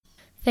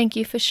Thank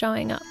you for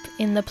showing up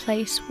in the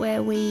place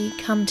where we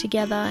come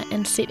together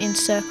and sit in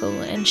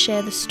circle and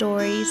share the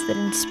stories that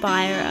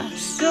inspire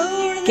us.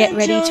 Get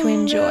ready to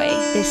enjoy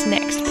this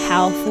next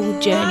powerful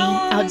journey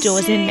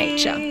outdoors in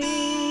nature.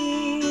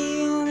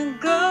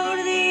 Go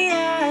to the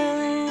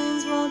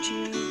islands, won't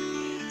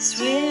you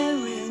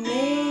swim with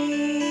me?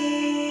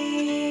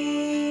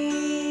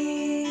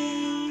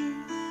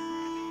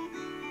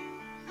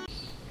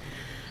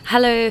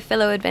 Hello,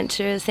 fellow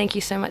adventurers. Thank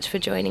you so much for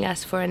joining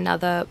us for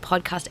another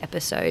podcast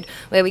episode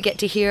where we get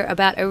to hear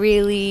about a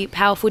really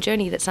powerful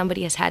journey that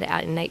somebody has had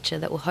out in nature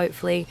that will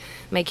hopefully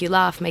make you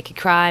laugh, make you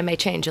cry, may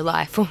change your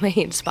life, or may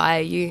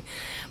inspire you.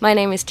 My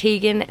name is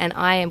Tegan, and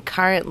I am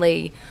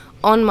currently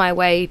on my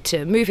way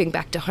to moving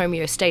back to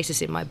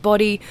homeostasis in my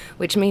body,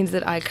 which means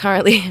that I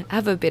currently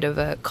have a bit of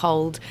a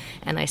cold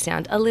and I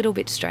sound a little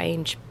bit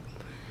strange.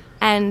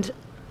 And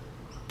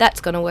that's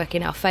going to work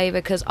in our favour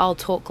because I'll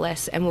talk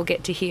less and we'll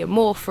get to hear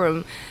more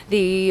from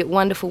the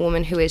wonderful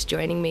woman who is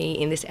joining me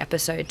in this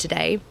episode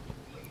today.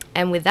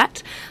 And with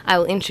that, I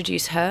will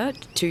introduce her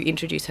to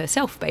introduce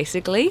herself,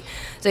 basically.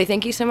 So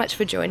thank you so much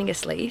for joining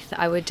us, Leith.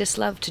 I would just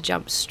love to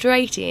jump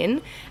straight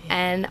in,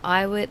 and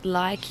I would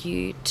like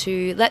you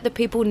to let the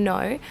people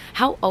know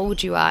how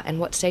old you are and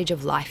what stage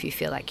of life you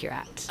feel like you're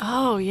at.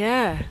 Oh,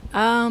 yeah.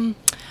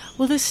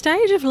 Well, the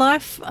stage of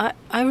life, I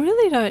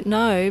really don't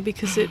know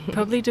because it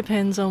probably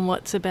depends on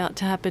what's about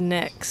to happen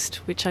next,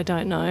 which I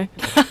don't know.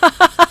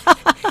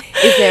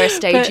 Is there a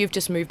stage you've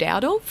just moved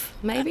out of,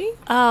 maybe?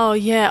 Oh,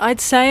 yeah.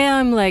 I'd say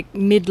I'm like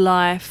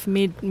midlife,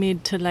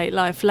 mid to late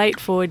life, late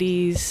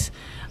 40s.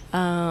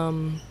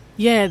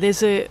 Yeah,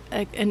 there's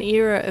an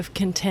era of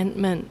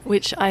contentment,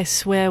 which I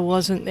swear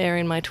wasn't there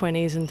in my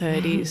 20s and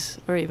 30s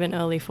or even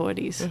early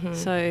 40s. Mm-hmm.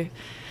 So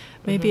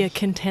maybe a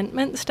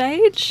contentment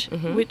stage,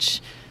 which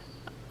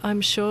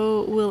I'm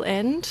sure will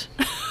end.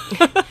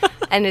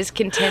 And is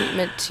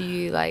contentment to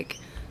you like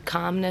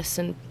calmness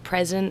and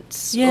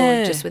presence,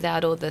 yeah, or just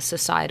without all the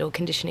societal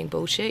conditioning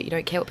bullshit? You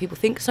don't care what people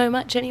think so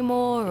much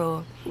anymore,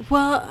 or?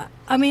 Well,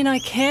 I mean, I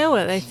care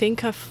what they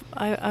think.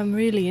 I'm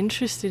really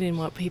interested in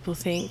what people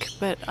think,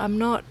 but I'm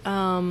not.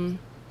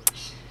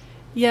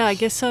 Yeah, I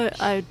guess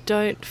I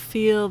don't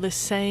feel the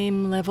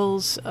same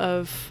levels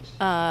of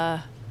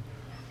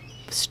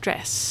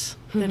stress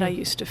that I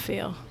used to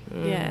feel.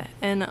 Yeah,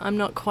 and I'm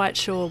not quite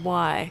sure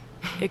why.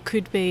 It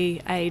could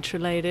be age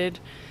related.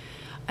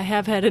 I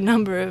have had a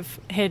number of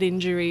head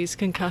injuries,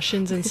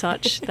 concussions and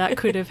such. That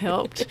could have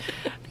helped.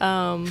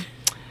 It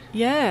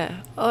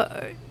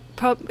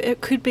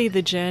could be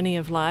the journey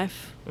of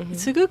life.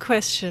 It's a good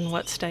question.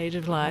 What stage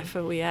of life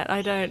are we at?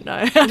 I don't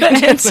know how to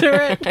answer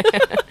it.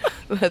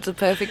 That's a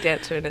perfect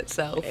answer in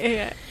itself.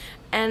 Yeah.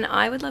 And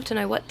I would love to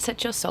know what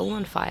sets your soul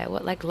on fire,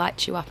 what like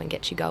lights you up and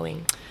gets you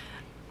going.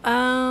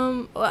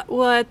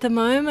 Well, at the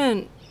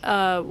moment,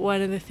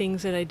 one of the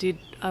things that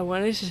I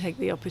wanted to take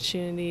the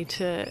opportunity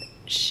to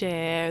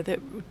share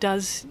that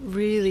does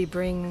really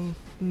bring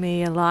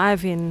me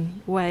alive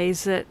in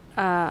ways that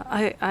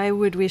I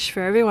would wish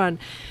for everyone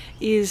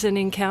is an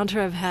encounter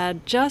I've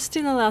had just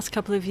in the last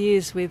couple of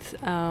years with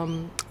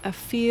a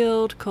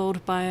field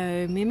called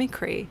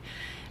biomimicry.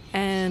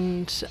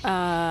 And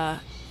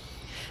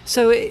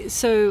so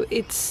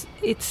it's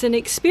an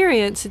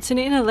experience, it's an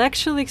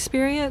intellectual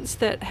experience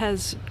that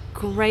has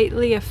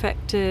greatly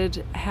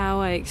affected how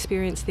I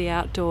experience the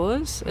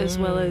outdoors as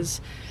well as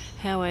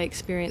how I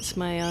experience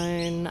my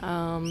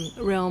own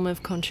realm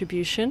of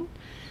contribution,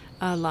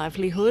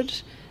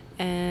 livelihood,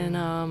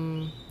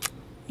 and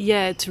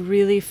it's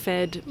really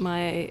fed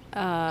my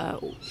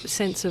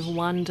sense of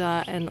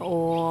wonder and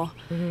awe,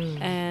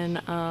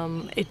 and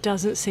it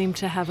doesn't seem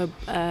to have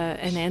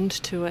an end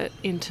to it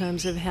in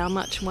terms of how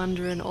much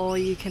wonder and awe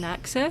you can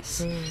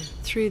access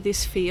through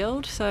this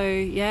field. So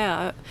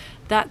yeah,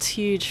 that's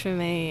huge for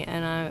me,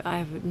 and I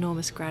have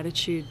enormous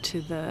gratitude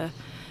to the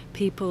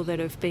people that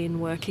have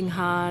been working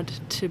hard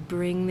to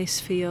bring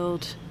this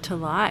field to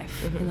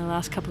life in the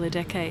last couple of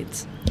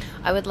decades.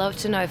 I would love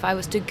to know if I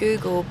was to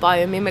Google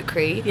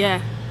biomimicry.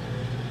 Yeah.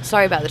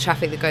 Sorry about the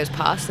traffic that goes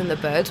past and the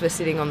birds. We're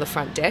sitting on the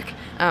front deck,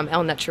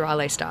 El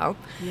Naturale style.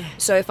 Yeah.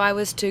 So if I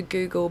was to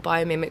Google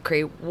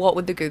biomimicry, what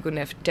would the Google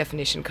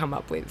definition come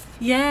up with?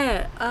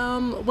 Yeah,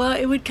 well,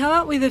 it would come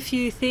up with a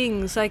few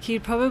things. Like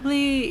you'd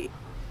probably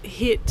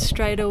hit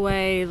straight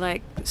away,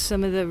 like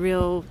some of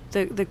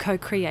the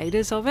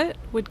co-creators of it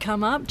would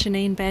come up.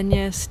 Janine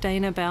Benyus,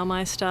 Dana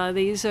Baumeister.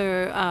 These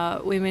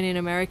are women in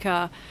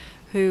America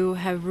who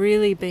have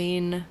really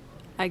been,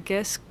 I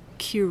guess,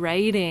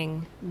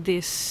 curating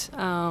this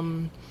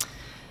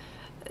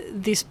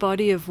this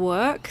body of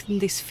work,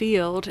 this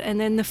field, and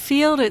then the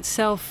field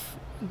itself,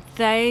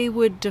 they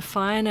would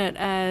define it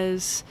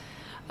as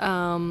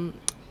a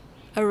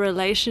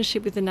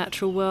relationship with the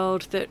natural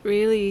world that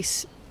really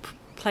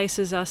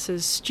places us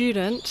as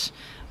student,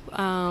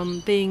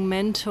 being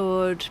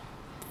mentored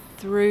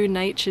through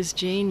nature's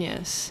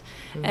genius,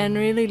 and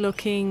really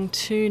looking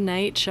to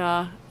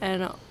nature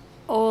and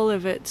all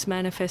of its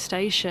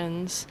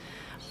manifestations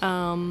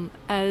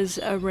as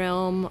a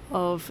realm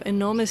of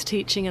enormous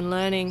teaching and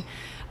learning,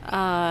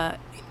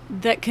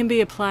 that can be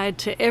applied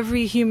to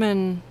every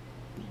human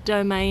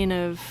domain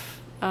of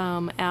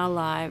our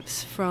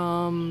lives,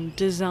 from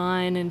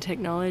design and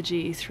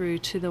technology through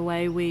to the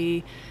way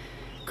we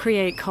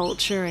create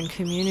culture and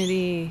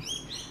community.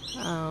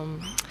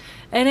 And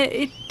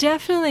it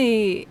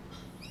definitely,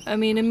 I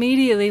mean,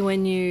 immediately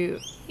when you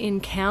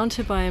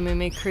encounter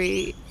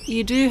biomimicry,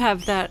 you do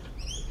have that.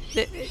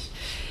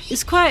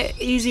 It's quite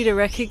easy to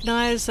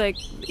recognize, like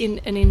in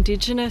an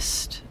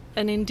indigenous,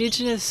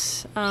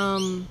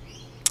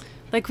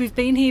 like we've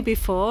been here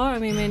before. I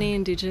mean, many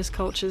indigenous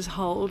cultures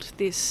hold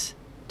this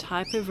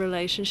type of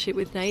relationship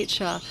with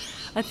nature.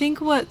 I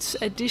think what's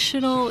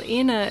additional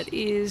in it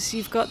is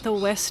you've got the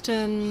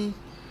Western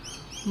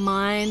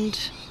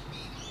mind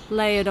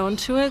layered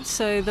onto it.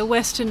 So the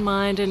Western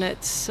mind and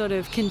its sort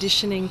of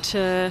conditioning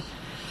to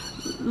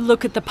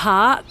look at the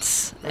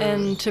parts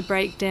and to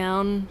break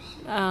down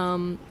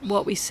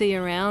what we see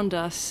around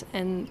us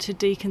and to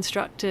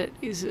deconstruct it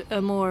is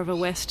a more of a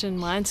Western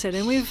mindset.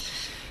 And we've,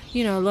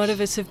 you know, a lot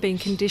of us have been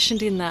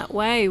conditioned in that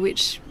way,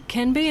 which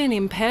can be an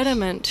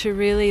impediment to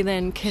really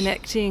then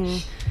connecting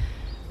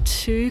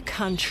to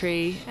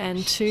country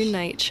and to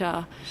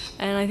nature.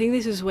 And I think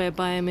this is where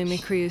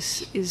biomimicry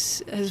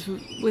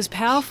was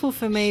powerful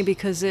for me,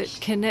 because it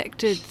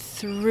connected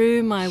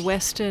through my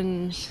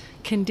Western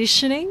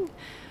conditioning.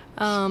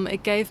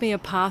 It gave me a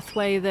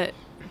pathway that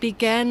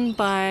began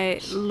by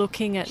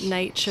looking at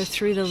nature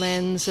through the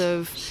lens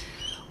of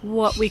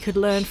what we could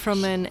learn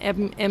from and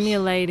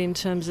emulate in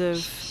terms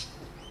of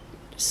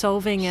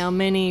solving our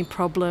many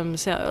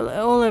problems,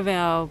 all of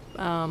our,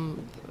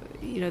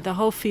 the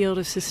whole field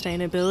of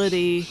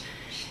sustainability.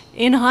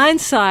 In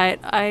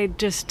hindsight, I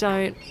just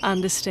don't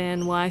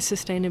understand why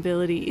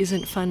sustainability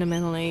isn't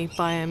fundamentally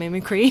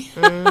biomimicry.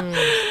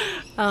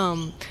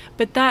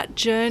 But that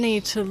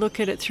journey to look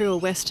at it through a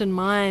Western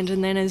mind,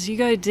 and then as you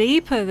go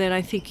deeper, then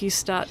I think you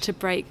start to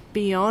break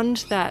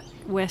beyond that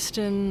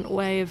Western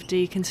way of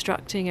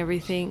deconstructing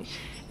everything,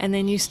 and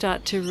then you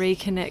start to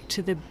reconnect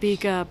to the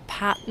bigger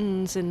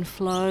patterns and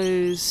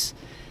flows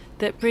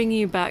that bring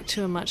you back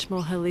to a much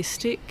more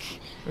holistic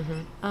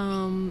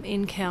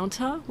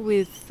encounter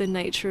with the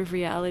nature of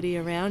reality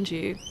around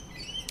you.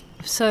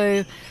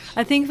 So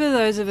I think for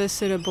those of us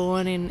that are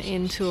born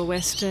into a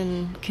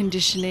Western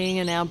conditioning,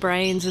 and our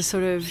brains are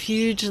sort of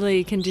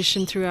hugely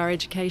conditioned through our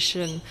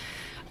education,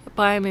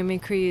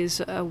 biomimicry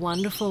is a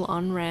wonderful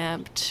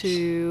on-ramp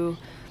to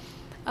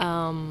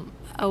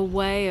a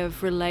way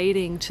of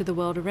relating to the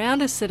world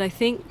around us that I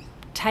think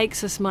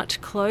takes us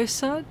much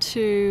closer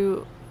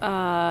to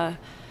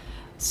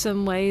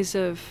some ways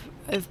of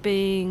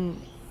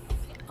being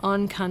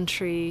on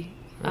country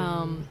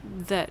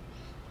that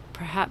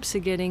perhaps are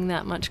getting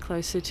that much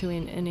closer to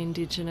an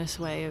indigenous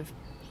way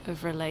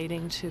of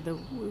relating to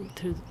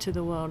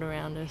the world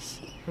around us.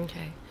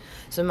 Okay.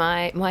 So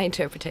my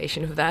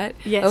interpretation of that,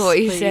 yes, of what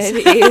you please. said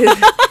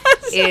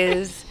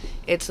is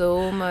it's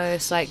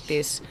almost like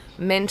this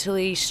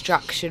mentally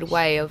structured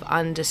way of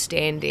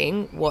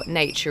understanding what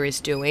nature is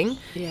doing,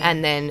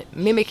 and then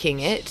mimicking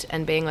it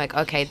and being like,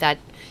 okay, that,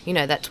 you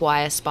know, that's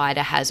why a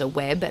spider has a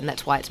web and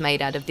that's why it's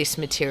made out of this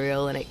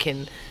material, and it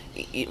can,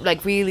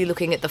 like, really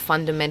looking at the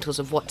fundamentals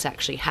of what's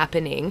actually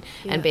happening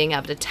and being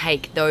able to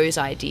take those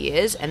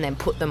ideas and then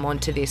put them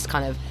onto this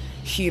kind of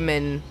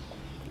human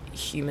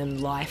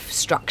life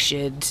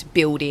structured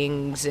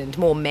buildings and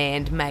more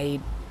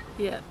man-made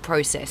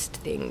processed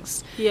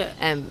things.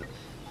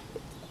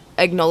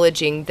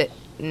 Acknowledging that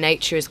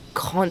nature is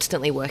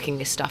constantly working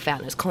this stuff out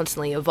and is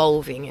constantly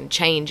evolving and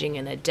changing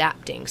and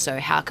adapting. So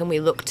how can we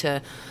look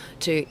to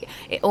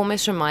it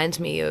almost reminds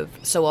me of,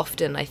 so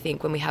often I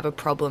think when we have a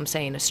problem,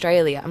 say in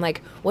Australia, I'm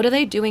like, what are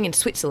they doing in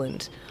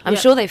Switzerland? I'm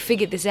sure they've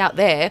figured this out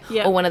there,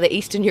 or one of the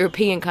Eastern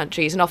European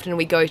countries, and often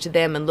we go to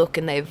them and look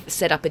and they've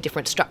set up a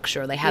different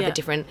structure, or they have a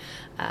different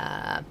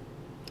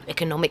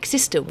economic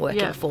system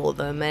working for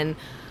them, and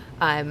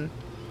I'm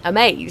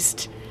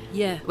amazed.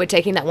 We're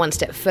taking that one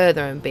step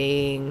further and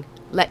being,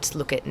 let's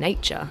look at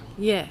nature.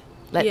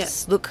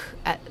 Let's look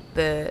at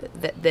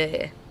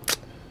the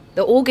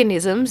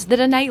organisms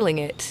that are nailing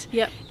it.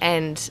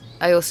 And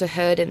I also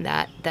heard in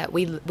that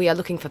we are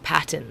looking for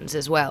patterns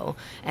as well.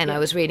 And I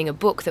was reading a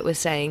book that was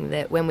saying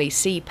that when we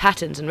see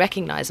patterns and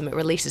recognize them, it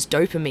releases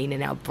dopamine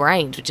in our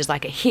brains, which is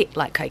like a hit,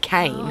 like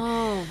cocaine.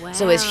 Oh, wow.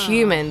 So as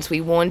humans,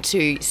 we want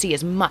to see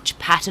as much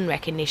pattern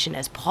recognition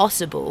as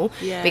possible,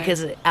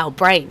 because our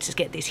brains just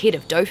get this hit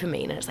of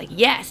dopamine, and it's like,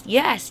 yes,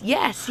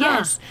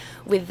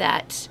 with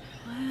that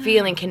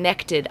feeling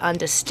connected,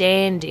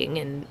 understanding,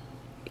 and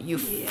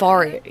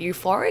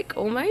euphoric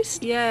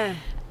almost.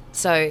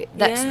 So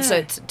that's so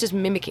it's just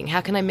mimicking. How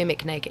can I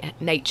mimic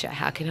nature?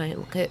 How can I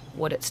look at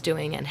what it's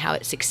doing and how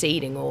it's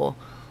succeeding, or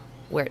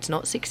where it's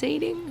not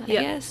succeeding, I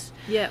guess.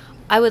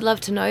 I would love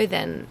to know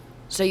then,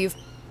 so you've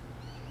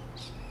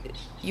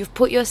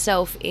put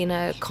yourself in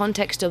a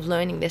context of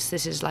learning this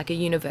is like a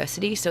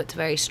university, so it's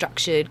very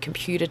structured,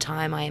 computer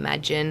time, I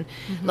imagine,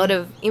 a lot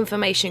of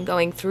information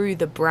going through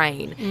the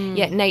brain,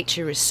 yet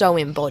nature is so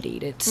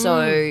embodied. It's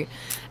so,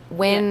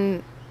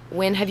 when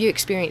when have you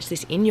experienced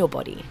this in your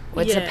body?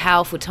 What's a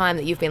powerful time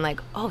that you've been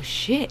like, oh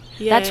shit,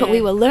 Yeah. that's what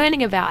we were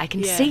learning about. I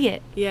can see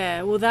it.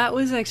 Yeah, well, that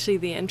was actually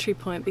the entry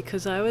point,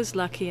 because I was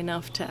lucky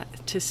enough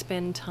to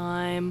spend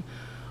time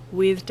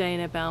with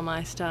Dana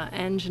Baumeister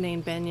and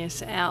Janine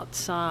Benyus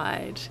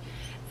outside,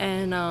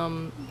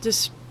 and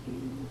just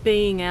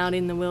being out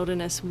in the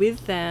wilderness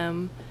with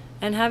them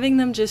and having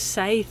them just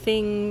say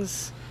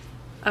things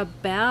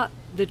about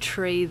the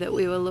tree that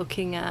we were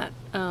looking at.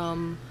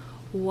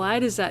 Why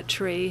does that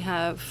tree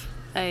have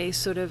a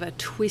sort of a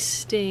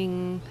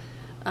twisting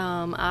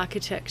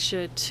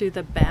architecture to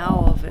the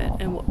bough of it,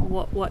 and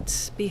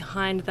what's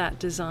behind that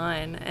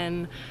design?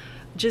 And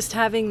just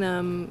having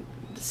them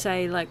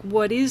say, like,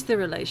 what is the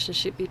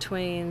relationship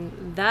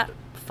between that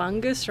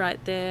fungus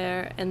right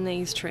there and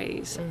these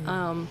trees?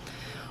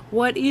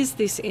 What is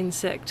this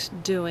insect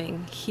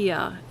doing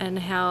here, and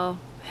how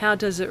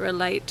does it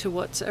relate to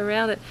what's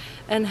around it?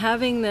 And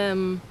having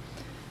them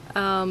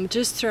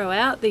just throw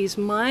out these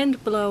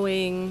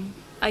mind-blowing,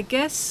 I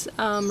guess,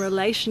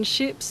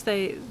 relationships.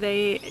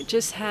 They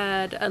just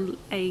had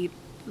a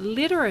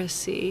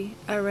literacy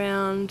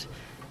around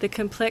the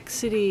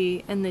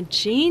complexity and the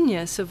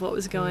genius of what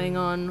was going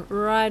on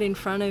right in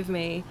front of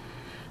me,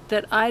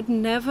 that I'd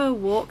never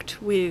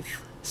walked with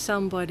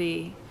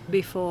somebody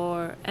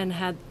before and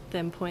had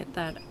them point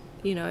that,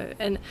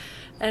 and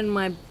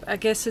I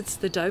guess it's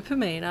the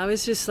dopamine. I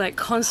was just like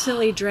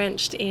constantly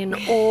drenched in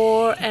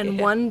awe and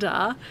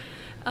wonder.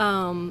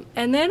 And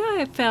then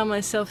I found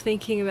myself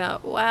thinking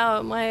about,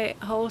 wow, my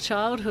whole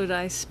childhood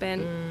I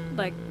spent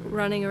like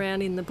running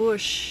around in the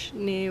bush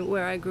near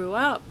where I grew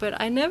up, but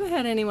I never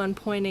had anyone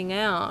pointing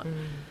out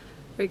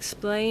or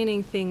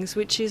explaining things,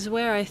 which is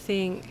where I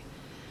think,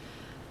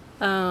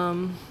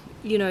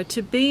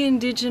 to be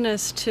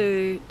Indigenous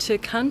to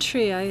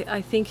country,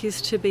 I think,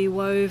 is to be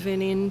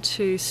woven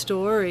into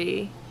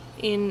story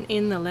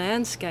in the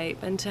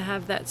landscape, and to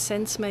have that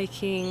sense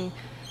making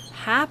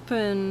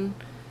happen,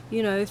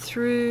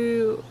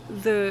 through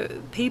the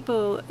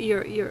people,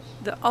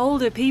 the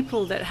older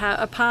people that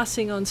are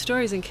passing on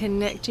stories and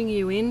connecting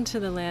you into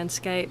the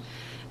landscape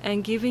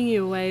and giving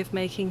you a way of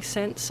making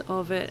sense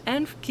of it,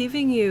 and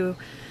giving you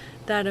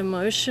that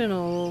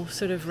emotional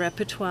sort of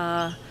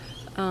repertoire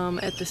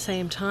at the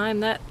same time,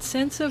 that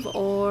sense of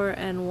awe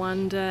and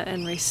wonder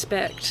and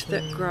respect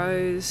that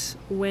grows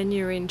when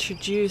you're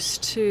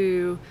introduced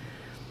to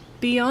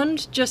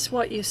beyond just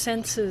what your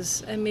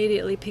senses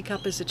immediately pick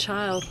up as a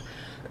child.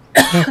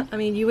 I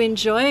mean, you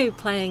enjoy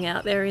playing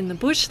out there in the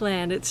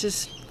bushland. It's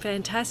just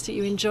fantastic.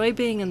 You enjoy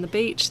being on the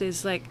beach.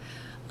 There's like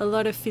a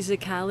lot of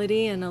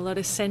physicality and a lot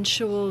of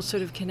sensual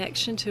sort of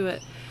connection to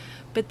it.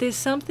 But there's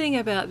something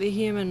about the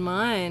human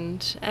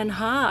mind and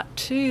heart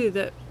too,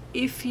 that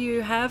if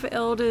you have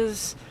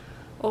elders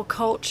or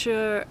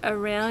culture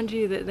around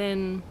you that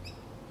then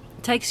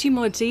takes you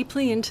more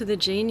deeply into the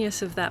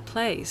genius of that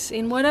place,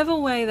 in whatever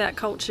way that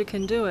culture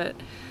can do it,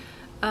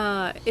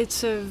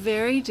 it's a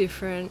very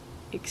different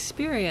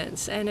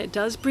experience, and it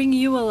does bring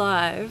you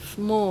alive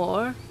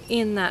more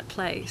in that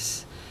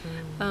place.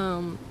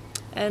 And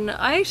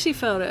I actually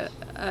felt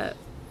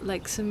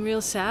like some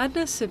real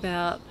sadness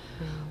about,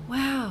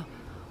 wow,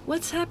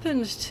 what's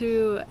happened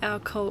to our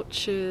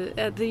culture,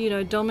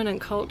 the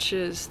dominant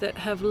cultures that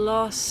have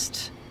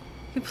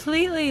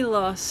completely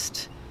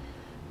lost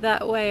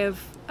that way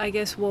of, I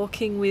guess,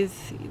 walking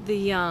with the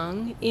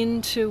young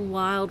into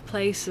wild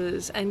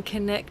places and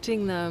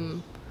connecting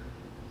them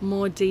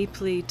more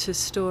deeply to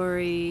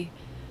story,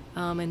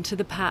 and to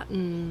the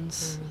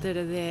patterns that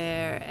are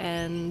there,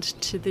 and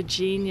to the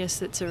genius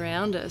that's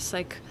around us.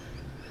 Like,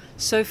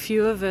 so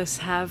few of us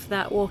have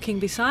that walking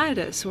beside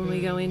us when we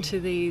go into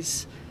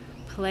these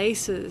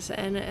places,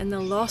 and the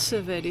loss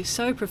of it is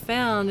so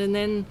profound. And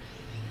then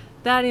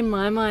that, in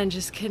my mind,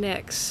 just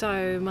connects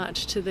so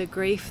much to the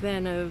grief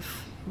then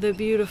of the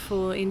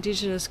beautiful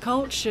Indigenous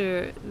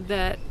culture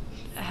that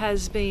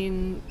has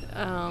been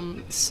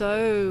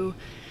so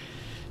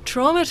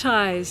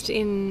traumatized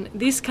in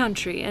this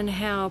country, and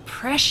how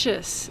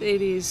precious it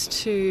is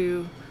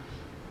to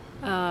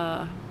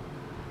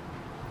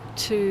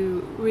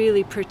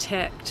really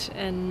protect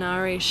and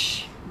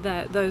nourish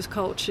those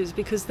cultures,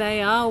 because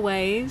they are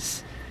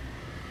ways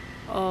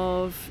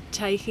of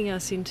taking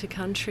us into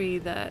country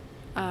that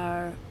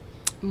are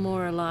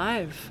more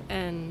alive.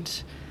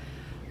 And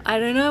I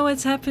don't know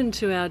what's happened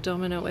to our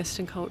dominant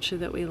Western culture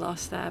that we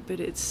lost that, but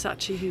it's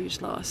such a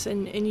huge loss.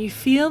 And you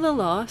feel the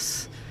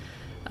loss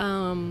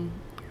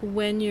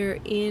when you're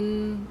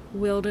in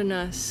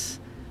wilderness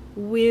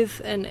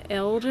with an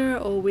elder,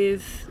 or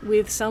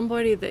with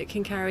somebody that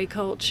can carry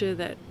culture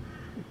that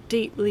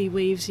deeply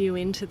weaves you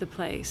into the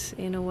place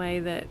in a way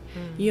that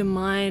your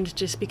mind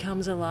just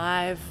becomes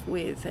alive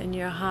with, and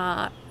your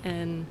heart,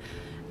 and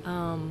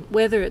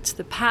whether it's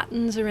the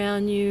patterns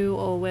around you,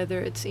 or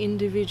whether it's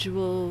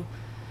individual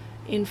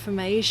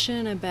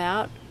information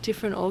about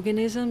different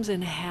organisms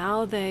and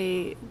how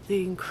the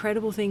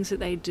incredible things that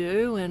they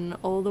do, and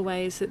all the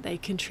ways that they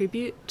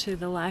contribute to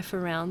the life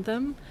around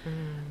them.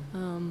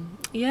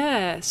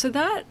 So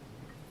that,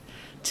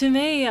 to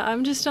me,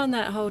 I'm just on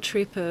that whole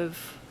trip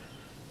of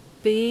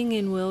being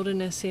in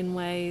wilderness in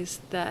ways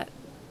that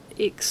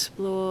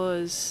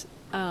explores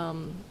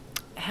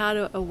how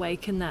to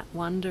awaken that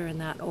wonder and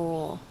that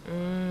awe.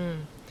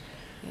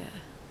 Yeah.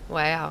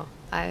 Wow.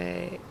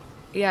 I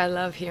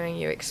love hearing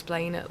you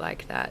explain it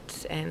like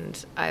that.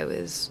 And I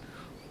was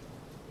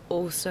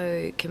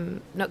also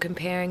not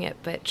comparing it,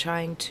 but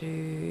trying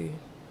to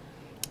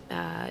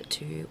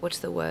what's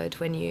the word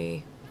when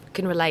you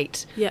can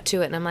relate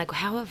to it. And I'm like,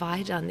 how have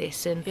I done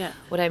this? And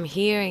what I'm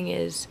hearing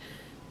is,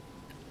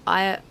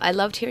 I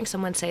loved hearing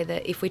someone say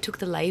that if we took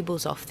the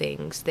labels off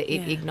things, that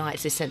it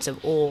ignites this sense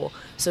of awe.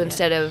 So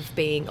instead of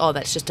being, oh,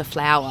 that's just a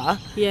flower,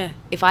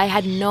 if I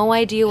had no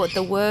idea what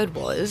the word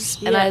was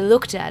and I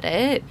looked at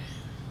it,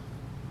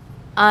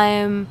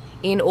 I'm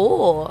in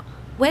awe.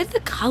 Where'd the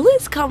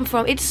colours come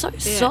from? It's so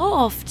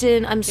soft,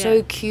 and I'm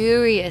so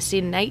curious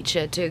in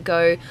nature to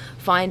go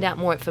find out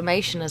more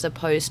information, as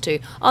opposed to,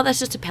 oh, that's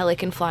just a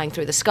pelican flying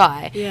through the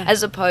sky,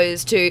 as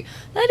opposed to,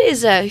 that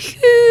is a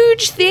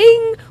huge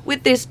thing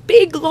with this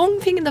big long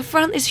thing in the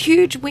front, this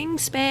huge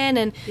wingspan,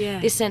 and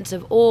this sense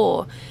of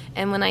awe.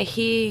 And when I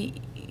hear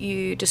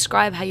you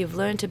describe how you've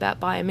learnt about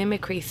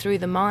biomimicry through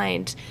the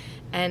mind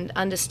and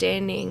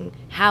understanding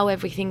how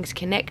everything's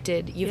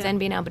connected, you've then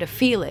been able to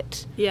feel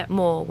it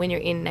more when you're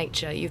in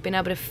nature. You've been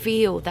able to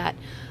feel that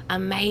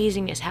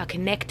amazingness, how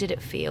connected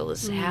it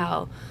feels,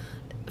 how,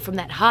 from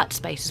that heart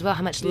space as well,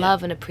 how much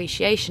love and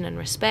appreciation and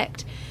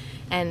respect.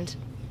 And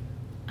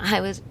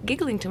I was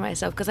giggling to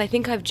myself because I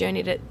think I've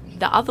journeyed it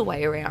the other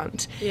way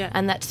around,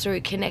 and that's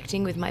through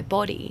connecting with my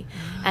body.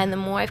 And the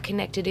more I've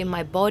connected in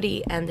my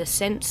body and the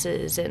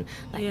senses and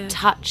like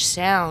touch,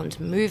 sound,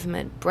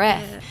 movement,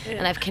 breath,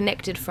 and I've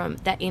connected from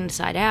that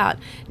inside out,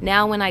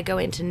 now when I go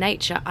into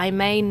nature, I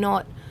may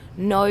not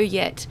know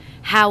yet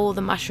how all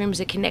the mushrooms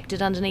are connected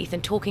underneath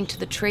and talking to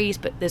the trees,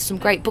 but there's some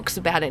great books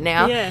about it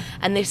now,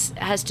 and this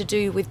has to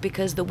do with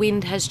because the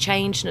wind has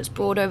changed and it's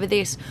brought over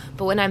this.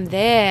 But when I'm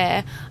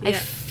there, I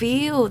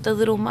feel the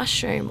little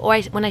mushroom,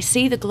 or when I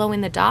see the glow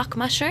in the dark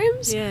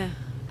mushrooms,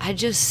 I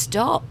just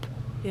stop,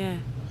 and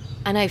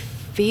I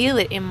feel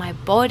it in my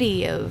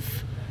body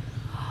of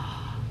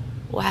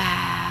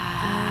wow.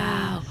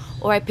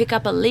 Or I pick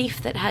up a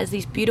leaf that has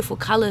these beautiful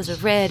colours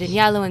of red and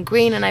yellow and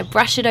green, and I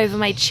brush it over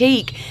my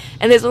cheek,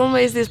 and there's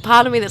almost this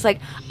part of me that's like,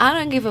 I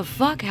don't give a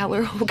fuck how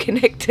we're all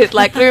connected,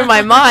 like through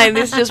my mind,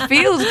 this just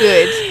feels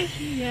good.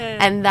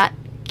 And that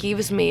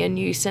gives me a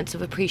new sense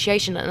of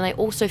appreciation, and I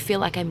also feel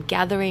like I'm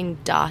gathering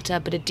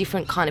data, but a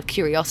different kind of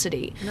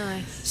curiosity.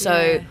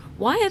 So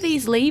why are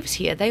these leaves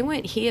here? They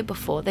weren't here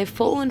before. They've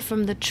fallen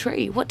from the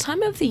tree. What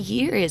time of the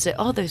year is it?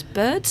 Oh, those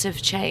birds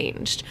have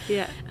changed.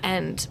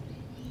 And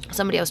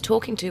somebody I was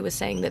talking to was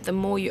saying that the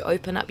more you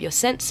open up your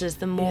senses,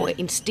 the more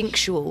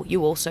instinctual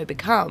you also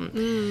become.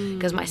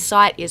 Because my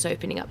sight is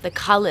opening up, the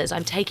colours,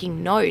 I'm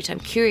taking note,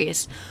 I'm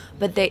curious.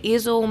 But there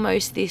is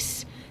almost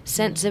this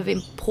sense of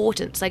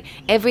importance, like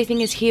everything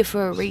is here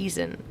for a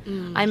reason.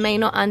 I may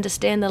not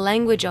understand the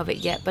language of it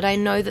yet, but I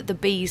know that the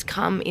bees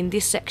come in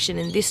this section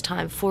in this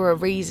time for a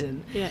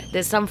reason.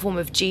 There's some form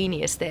of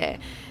genius there.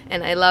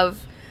 And I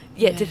love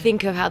to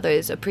think of how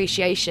those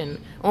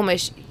appreciation,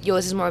 almost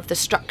yours is more of the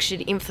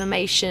structured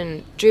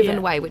information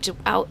driven way, which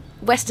our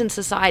Western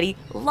society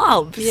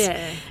loves,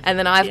 and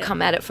then I've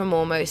come at it from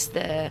almost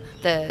the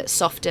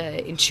softer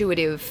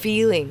intuitive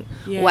feeling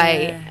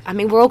way. I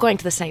mean, we're all going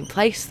to the same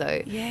place though,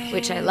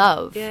 which I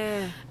love.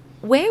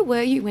 Where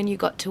were you when you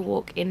got to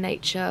walk in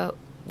nature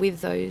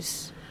with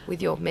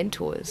your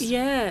mentors?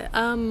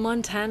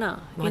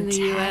 Montana in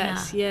the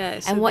US.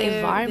 So and what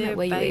environment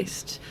were you in?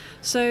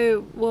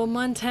 So,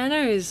 Montana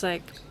is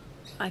like,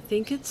 I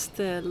think it's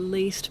the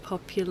least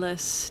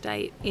populous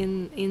state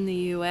in the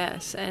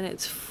US, and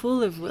it's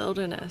full of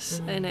wilderness,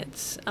 and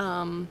it's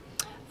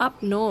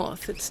up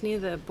north. It's near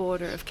the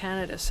border of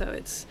Canada, so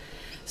it's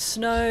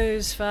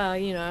snows for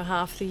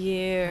half the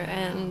year,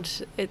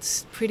 and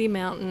it's pretty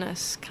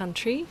mountainous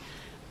country.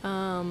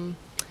 So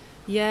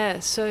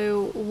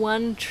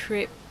one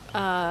trip,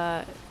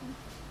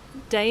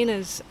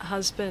 Dana's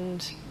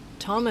husband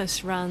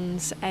Thomas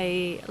runs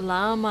a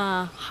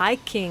llama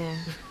hiking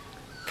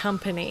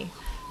company.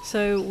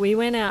 So we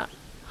went out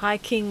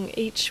hiking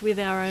each with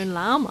our own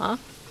llama.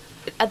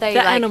 Are they the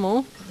like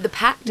animal? The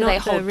pack? Do Not they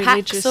hold the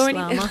packs or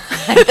anything? llama.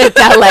 The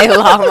Dalai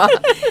Lama.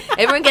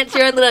 Everyone gets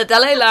your own little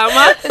Dalai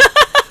Lama.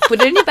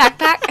 Put it in your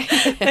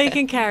backpack. They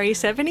can carry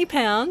 70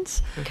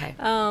 pounds. Okay.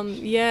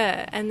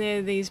 And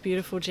they're these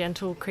beautiful,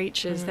 gentle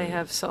creatures. They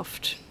have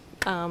soft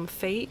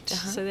feet,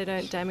 so they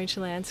don't damage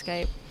the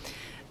landscape.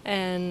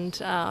 And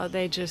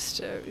they just,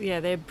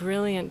 they're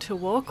brilliant to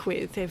walk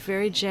with. They're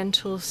very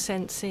gentle,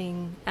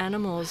 sensing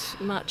animals,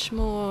 much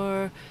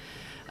more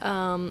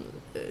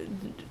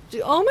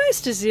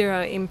almost a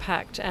zero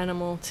impact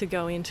animal to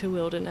go into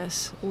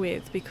wilderness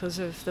with because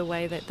of the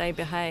way that they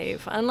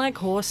behave. Unlike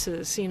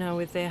horses,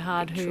 with their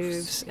hard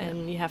hooves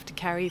and you have to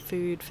carry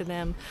food for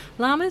them.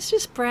 Llamas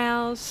just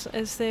browse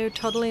as they're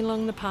toddling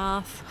along the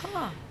path.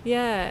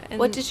 And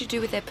what did you do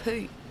with their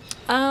poo?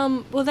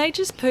 They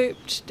just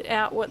pooped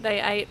out what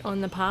they ate on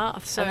the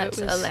path, so and that's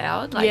it was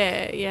allowed.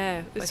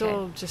 It's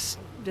all just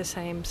the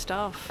same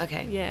stuff.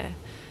 Okay.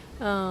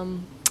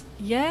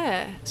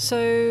 Yeah.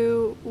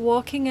 So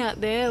walking out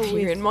there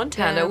You're in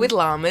Montana with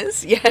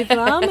llamas. with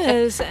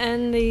llamas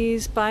and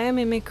these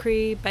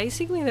biomimicry,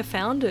 basically the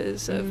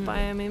founders of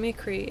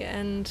biomimicry,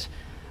 and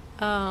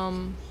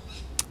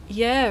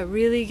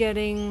really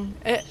getting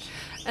it.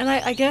 And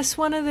I guess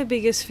one of the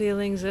biggest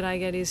feelings that I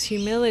get is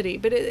humility,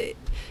 but it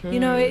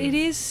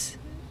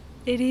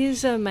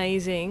is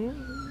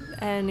amazing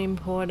and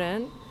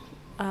important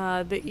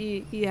that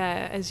you,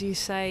 as you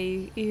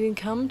say, you can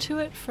come to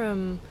it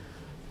from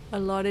a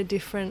lot of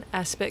different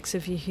aspects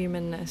of your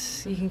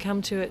humanness. You can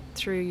come to it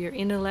through your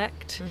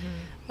intellect.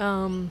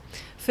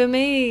 For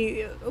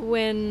me,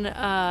 when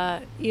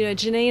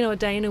Janine or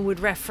Dana would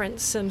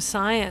reference some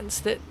science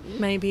that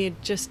maybe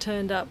had just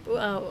turned up,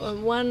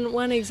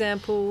 one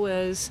example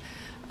was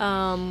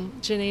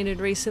Janine had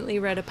recently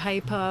read a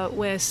paper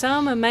where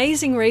some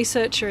amazing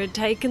researcher had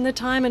taken the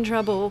time and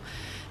trouble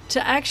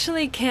to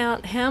actually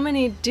count how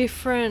many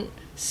different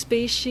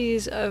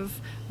species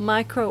of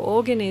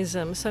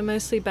microorganisms, so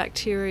mostly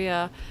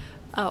bacteria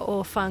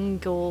or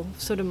fungal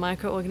sort of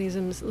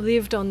microorganisms,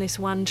 lived on this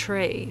one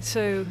tree.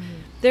 So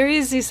there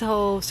is this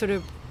whole sort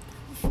of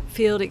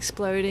field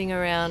exploding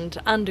around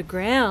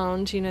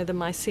underground, the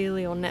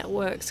mycelial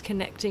networks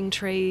connecting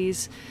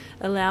trees,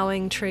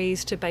 allowing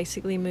trees to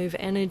basically move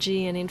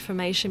energy and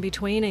information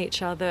between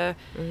each other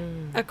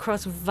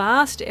across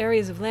vast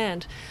areas of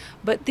land.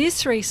 But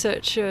this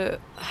researcher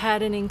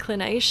had an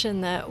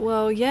inclination that,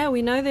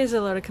 we know there's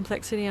a lot of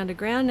complexity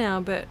underground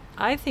now, but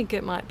I think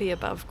it might be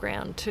above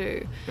ground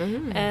too.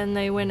 And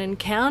they went and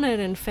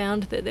counted and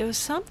found that there was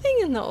something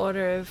in the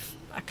order of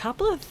a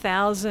couple of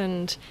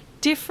thousand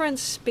different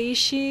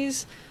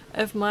species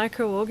of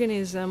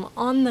microorganism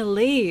on the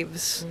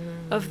leaves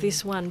of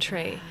this one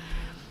tree,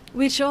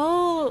 which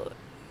all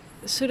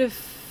sort of,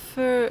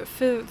 for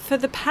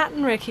the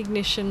pattern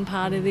recognition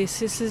part of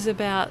this is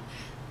about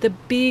the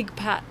big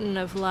pattern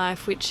of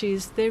life, which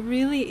is there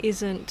really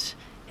isn't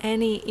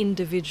any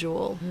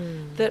individual,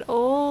 that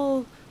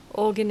all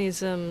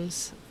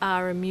organisms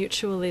are a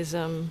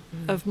mutualism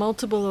of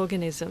multiple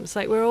organisms.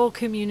 Like, we're all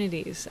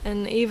communities,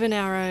 and even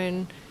our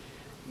own,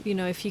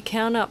 if you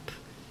count up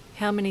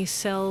how many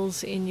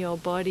cells in your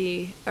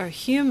body are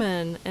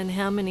human and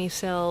how many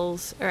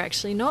cells are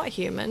actually not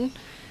human,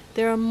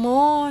 there are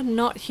more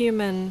not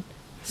human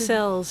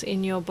cells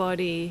in your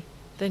body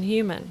than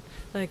human.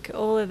 Like,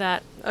 all of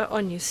that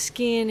on your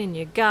skin, in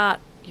your gut,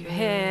 your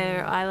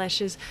hair,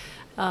 eyelashes.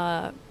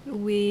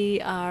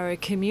 We are a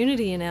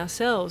community in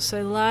ourselves.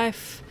 So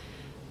life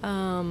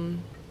at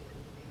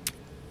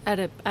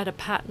a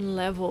pattern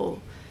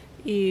level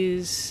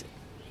is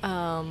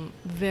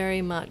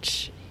very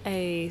much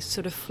a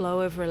sort of flow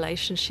of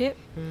relationship.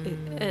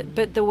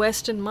 But the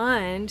Western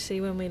mind,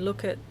 see, when we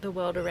look at the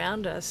world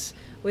around us,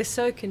 we're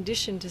so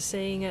conditioned to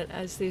seeing it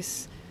as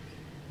this,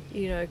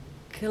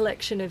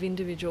 collection of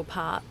individual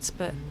parts,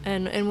 but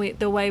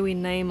the way we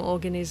name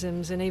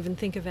organisms and even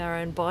think of our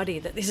own body,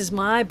 that this is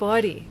my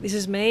body, this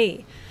is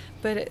me,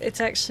 but it's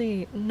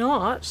actually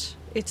not.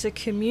 It's a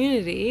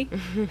community.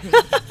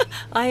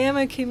 I am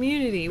a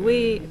community.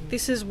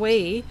 This is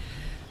we,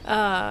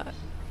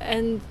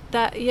 and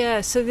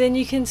that, so then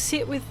you can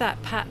sit with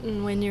that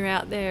pattern when you're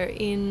out there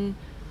in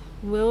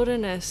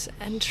wilderness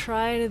and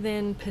try to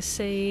then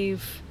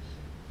perceive,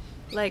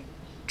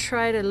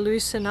 try to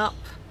loosen up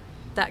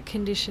that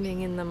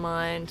conditioning in the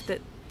mind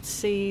that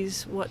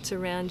sees what's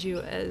around you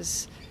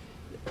as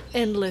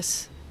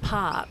endless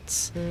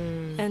parts,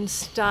 and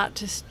start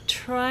to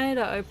try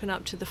to open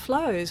up to the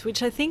flows,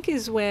 which I think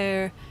is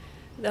where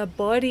the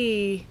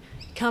body,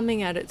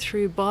 coming at it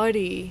through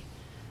body,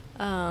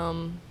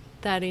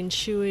 that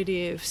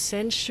intuitive,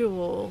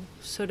 sensual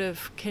sort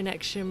of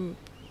connection,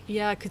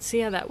 I could see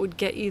how that would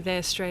get you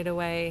there straight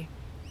away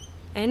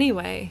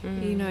anyway.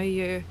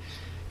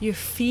 You're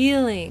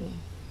feeling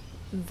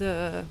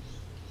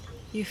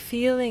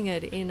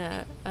it in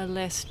a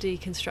less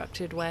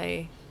deconstructed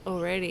way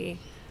already.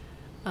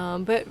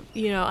 But,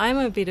 I'm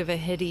a bit of a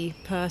heady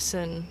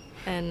person,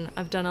 and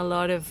I've done a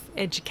lot of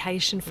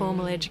education,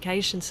 formal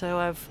education,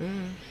 so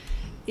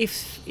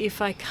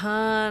if I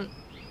can't,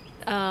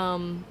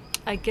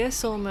 I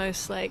guess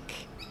almost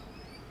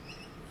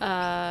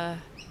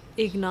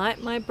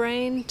ignite my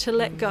brain to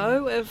let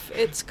go of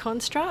its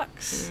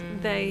constructs,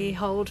 they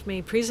hold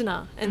me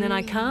prisoner, and then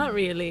I can't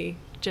really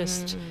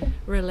just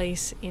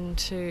release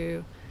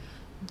into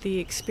the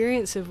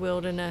experience of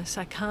wilderness.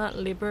 I can't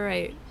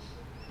liberate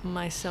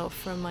myself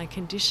from my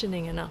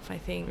conditioning enough, I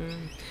think.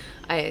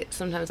 I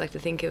sometimes like to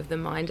think of the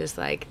mind as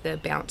like the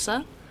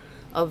bouncer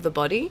of the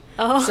body.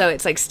 Oh. So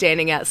it's like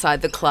standing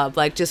outside the club,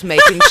 like just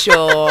making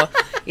sure,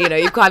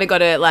 you've kind of got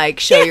to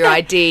show your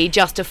ID,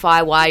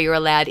 justify why you're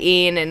allowed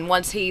in, and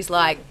once he's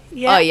like,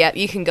 oh yeah,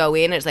 you can go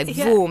in, and it's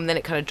boom, then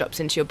it kind of drops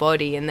into your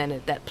body, and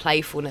then that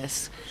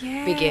playfulness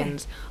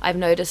begins. I've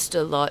noticed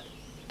a lot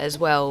as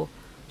well,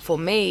 for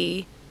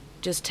me,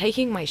 just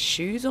taking my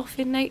shoes off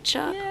in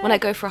nature. When I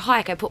go for a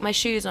hike, I put my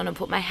shoes on and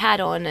put my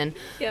hat on and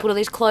put all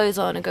these clothes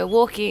on and go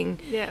walking.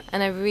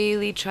 And I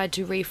really tried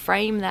to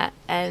reframe that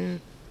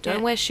and don't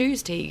Yeah. wear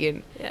shoes,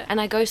 Tegan. Yeah. And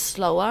I go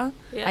slower.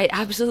 Yeah. I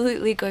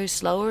absolutely go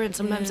slower, and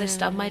sometimes I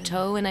stub my Yeah.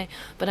 toe,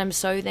 but I'm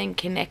so then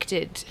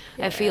connected.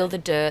 Yeah. I feel the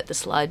dirt, the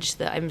sludge,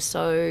 that I'm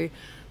so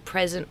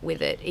present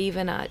with it.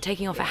 Even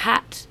taking off a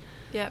hat,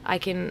 Yeah. I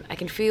can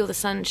feel the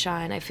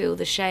sunshine, I feel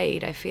the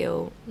shade, I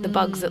feel the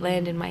bugs that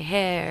land in my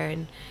hair,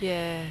 and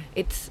Yeah.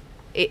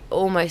 it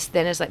almost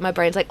then is like my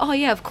brain's like, oh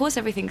yeah, of course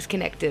everything's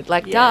connected,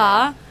 like Yeah.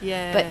 duh.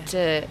 Yeah. But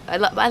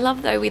I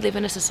love though we live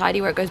in a society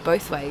where it goes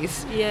both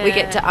ways. Yeah. We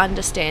get to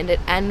understand it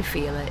and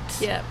feel it.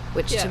 Yeah.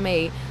 Which Yeah. to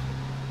me,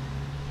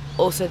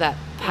 also that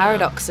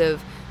paradox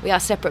of we are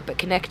separate but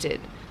connected.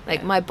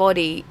 Like Yeah. my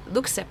body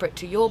looks separate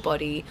to your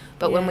body,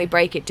 but when Yeah. we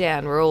break it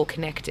down, we're all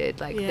connected.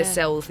 Like Yeah. the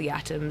cells, the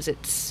atoms.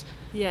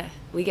 Yeah.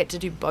 We get to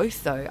do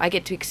both though. I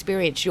get to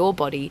experience your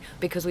body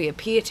because we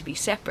appear to be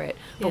separate,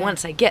 but Yeah.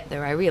 once I get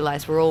there, I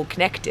realize we're all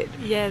connected.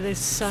 Yeah, there's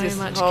so This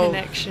much whole-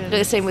 connection.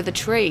 The same with the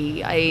tree.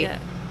 Yeah.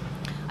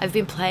 I've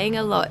been playing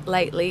a lot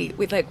lately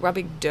with like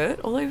rubbing dirt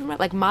all over my,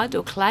 like mud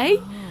or clay.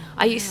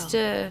 I used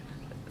to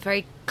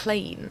very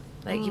clean.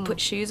 Like you put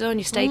shoes on,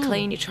 you stay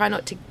clean, you try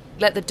not to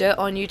let the dirt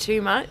on you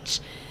too much.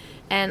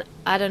 And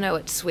I don't know,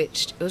 it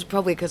switched. It was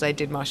probably because I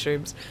did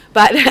mushrooms.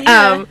 But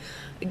Yeah.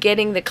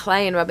 getting the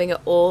clay and rubbing it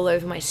all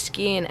over my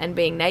skin and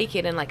being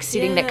naked and like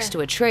sitting Yeah. next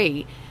to a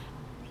tree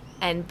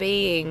and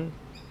being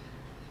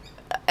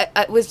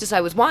it was just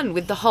I was one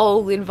with the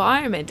whole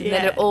environment, and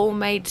then Yeah. it all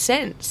made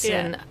sense. Yeah.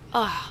 And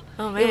Oh,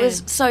 it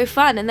was man. so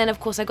fun. And then of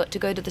course I got to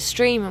go to the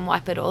stream and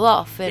wipe it all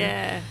off, and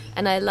Yeah.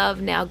 and I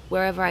love now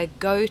wherever I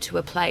go to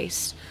a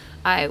place,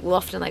 I will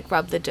often like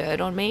rub the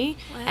dirt on me,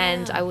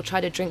 and Wow. I will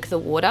try to drink the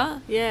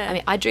water. Yeah. I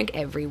mean, I drink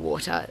every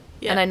water.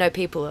 Yeah. And I know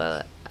people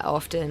are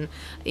often,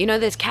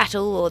 there's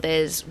cattle or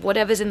there's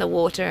whatever's in the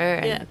water,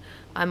 and Yeah.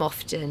 I'm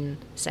often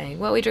saying,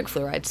 well, we drink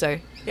fluoride, so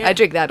Yeah. I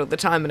drink that all the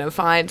time and I'm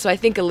fine. So I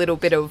think a little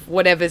bit of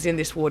whatever's in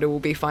this water will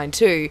be fine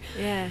too.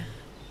 Yeah.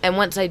 And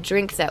once I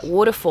drink that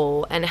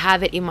waterfall and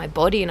have it in my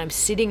body and I'm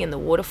sitting in the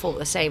waterfall at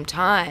the same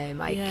time,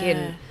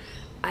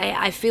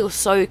 I feel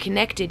so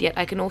connected, yet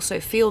I can also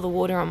feel the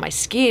water on my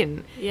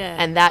skin. Yeah.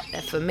 And that,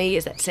 for me,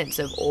 is that sense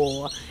of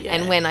awe. Yeah.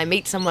 And when I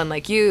meet someone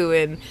like you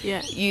and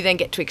Yeah. you then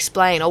get to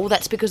explain, oh, well,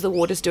 that's because the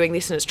water's doing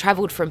this and it's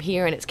travelled from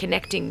here and it's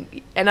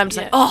connecting. And I'm just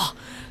Yeah. like, oh,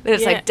 then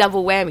it's Yeah. like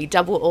double whammy,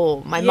 double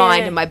awe. My Yeah.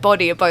 mind and my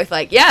body are both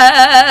like,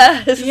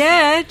 yes!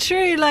 Yeah,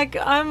 true. Like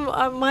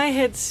my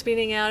head's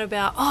spinning out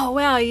about, oh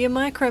wow, your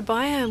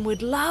microbiome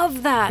would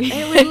love that.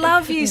 It would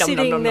love you Nom, nom,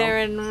 sitting nom, nom. there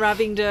and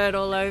rubbing dirt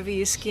all over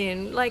your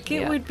skin. Like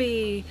it Yeah. would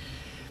be,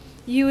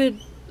 you would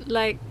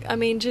like. I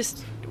mean,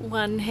 just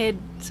one head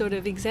sort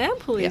of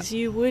example is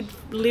you would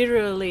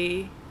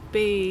literally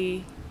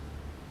be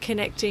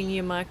connecting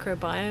your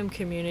microbiome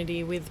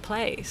community with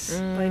place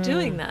by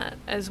doing that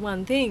as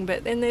one thing.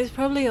 But then there's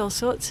probably all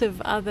sorts of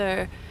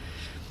other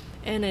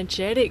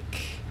energetic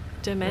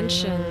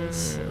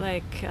dimensions,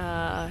 like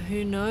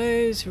who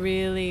knows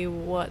really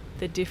what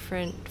the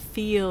different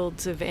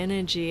fields of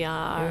energy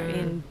are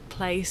in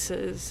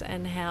places,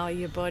 and how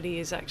your body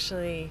is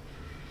actually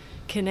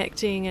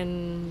connecting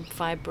and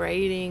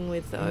vibrating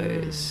with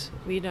those.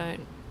 We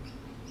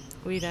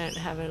don't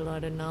have a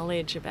lot of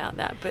knowledge about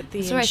that, but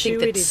the So I think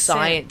that intuitive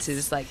science sense-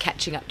 is like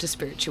catching up to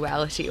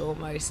spirituality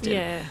almost. And-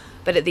 Yeah.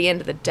 But at the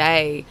end of the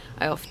day,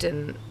 I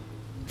often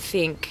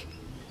think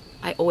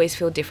I always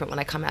feel different when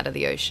I come out of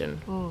the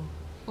ocean.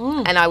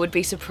 And I would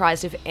be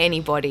surprised if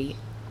anybody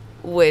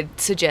would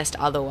suggest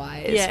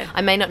otherwise. Yeah.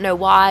 I may not know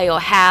why or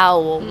how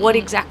or what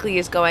exactly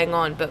is going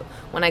on, but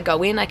when I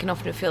go in, I can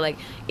often feel like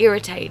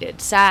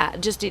irritated,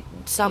 sad,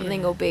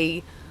 something Yeah. will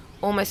be,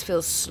 almost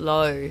feels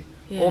slow.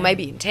 Yeah. Or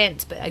maybe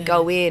intense, but I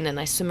go in and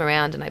I swim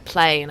around and I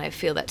play and I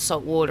feel that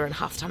salt water, and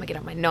half the time I get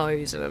up my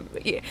nose and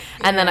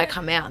then I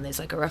come out and there's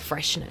like a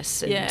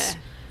refreshness. And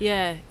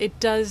Yeah, it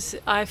does.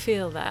 I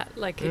feel that,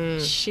 like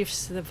it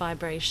shifts the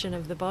vibration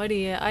of the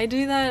body. I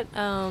do that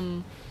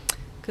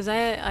because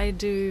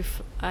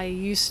I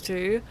used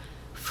to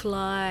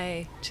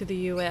fly to the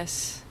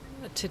US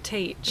to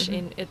teach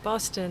at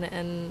Boston,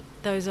 and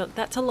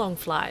that's a long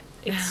flight.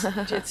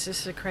 It's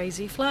just a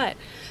crazy flight,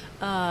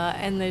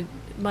 and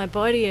my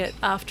body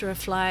after a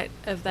flight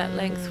of that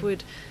length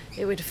would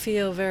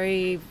feel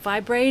very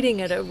vibrating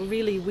at a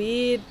really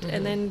weird,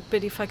 and then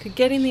but if I could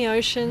get in the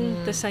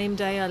ocean the same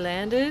day I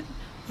landed,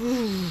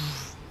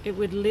 it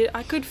would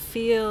I could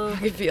feel I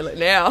can feel it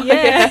now.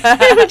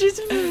 it would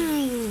just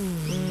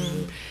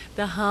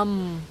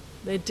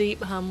the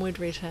deep hum would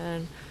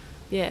return.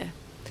 Yeah,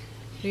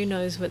 who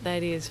knows what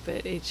that is,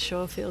 but it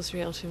sure feels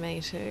real to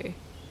me too.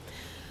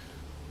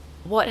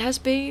 What has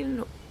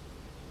been,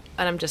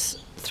 and I'm just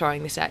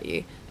throwing this at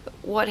you,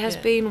 what has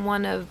Yeah. been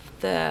one of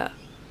the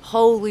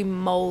holy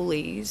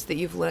molies that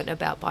you've learnt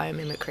about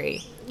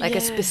biomimicry? Like a Yeah.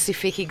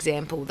 specific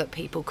example that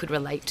people could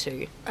relate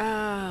to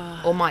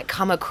Ah. or might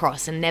come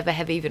across and never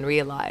have even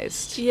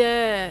realised.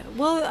 Yeah,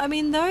 well, I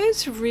mean,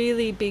 those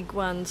really big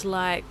ones,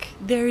 like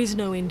there is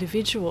no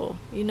individual,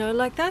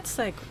 like that's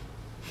like,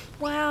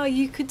 wow,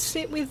 you could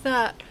sit with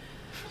that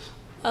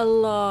a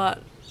lot.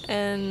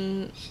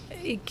 and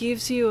it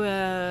gives you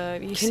you're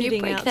Can sitting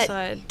you break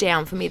outside. that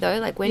down for me though?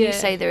 Like when you Yeah.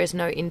 say there is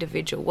no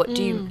individual, what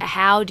do you?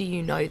 How do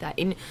you know that?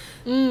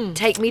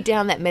 Take me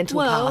down that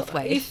mental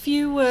pathway. If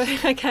you were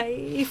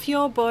if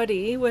your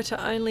body were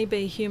to only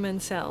be human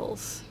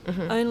cells,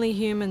 only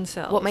human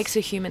cells. What makes a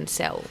human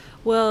cell?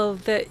 Well,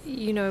 that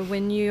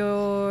when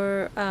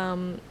you're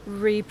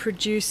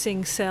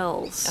reproducing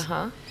cells,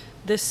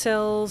 the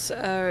cells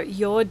are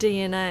your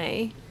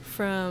DNA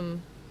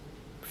from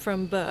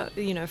birth.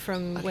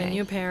 From when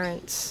your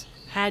parents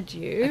had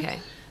you. Okay.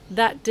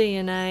 That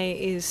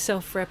DNA is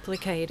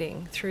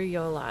self-replicating through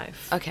your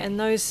life. Okay. And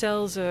those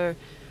cells are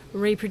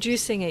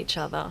reproducing each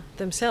other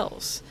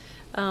themselves,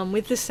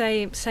 with the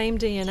same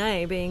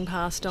DNA being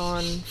passed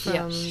on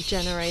from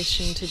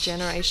generation to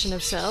generation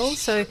of cells.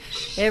 So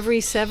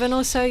every 7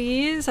 or so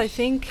years, I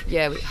think, we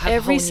have a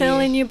every whole cell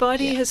new- in your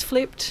body has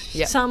flipped.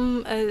 Yeah.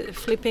 Some are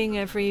flipping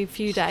every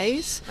few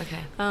days.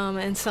 Okay.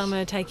 And some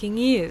are taking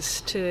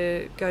years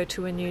to go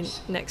to a new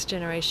next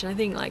generation. I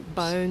think like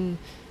bone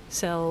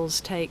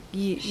cells take,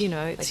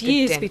 it's the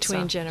years denser.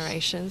 between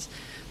generations.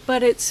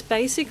 But it's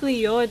basically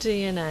your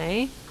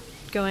DNA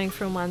going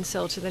from one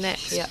cell to the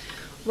next. Yeah.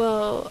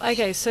 Well,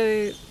 okay,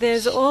 so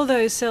there's all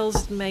those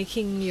cells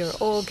making your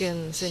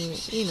organs and,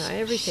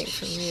 everything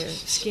from your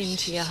skin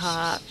to your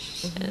heart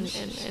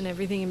and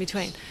everything in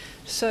between.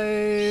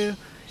 So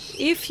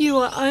if you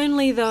are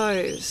only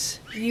those,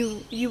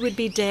 you would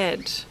be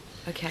dead.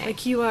 Okay.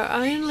 Like you are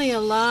only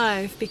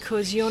alive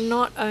because you're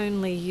not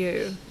only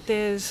you.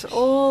 There's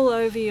all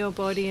over your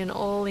body and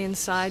all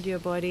inside your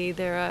body.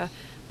 There are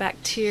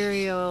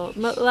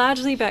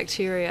largely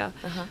bacteria,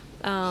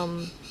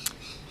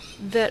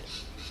 that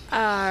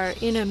are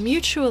in a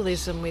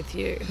mutualism with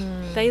you.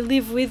 They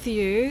live with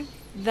you.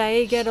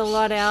 They get a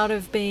lot out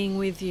of being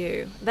with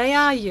you. They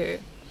are you.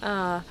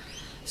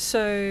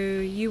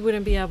 So you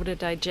wouldn't be able to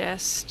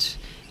digest.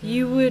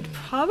 You would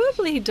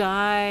probably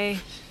die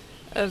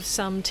of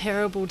some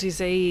terrible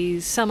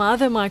disease. Some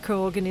other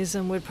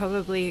microorganism would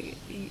probably,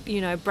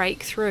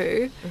 break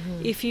through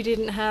if you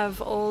didn't have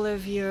all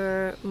of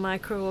your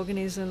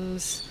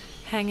microorganisms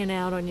hanging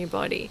out on your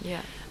body.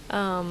 Yeah.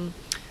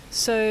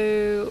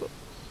 So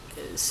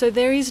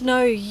there is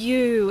no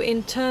you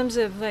in terms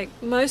of, like,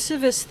 most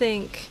of us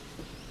think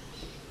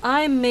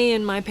I'm me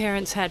and my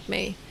parents had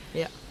me.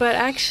 Yeah. But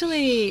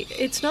actually,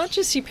 it's not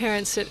just your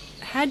parents that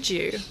had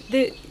you.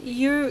 That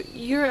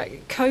you're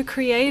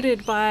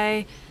co-created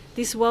by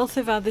this wealth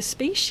of other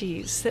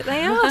species. That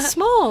they are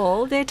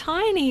small, they're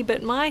tiny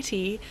but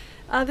mighty.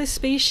 Other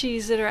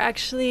species that are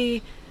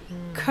actually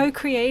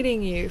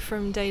co-creating you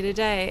from day to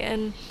day.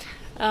 And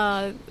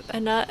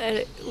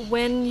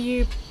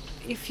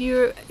if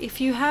you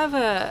have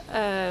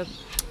a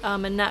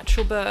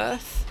natural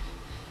birth,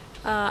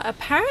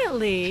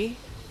 apparently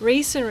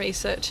recent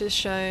research has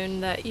shown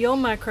that your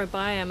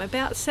microbiome,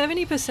 about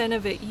 70%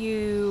 of it,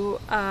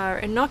 you are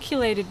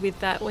inoculated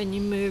with that when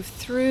you move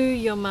through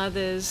your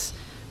mother's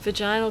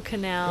vaginal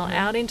canal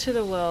out into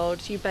the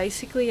world. You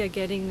basically are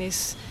getting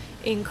this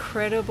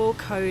incredible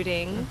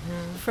coding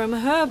from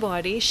her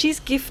body. She's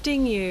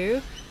gifting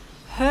you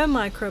her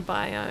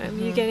microbiome.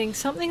 You're getting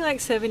something like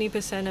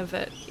 70% of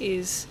it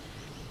is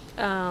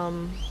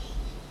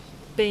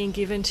being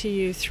given to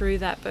you through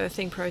that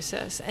birthing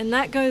process, and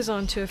that goes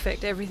on to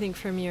affect everything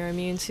from your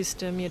immune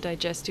system, your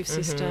digestive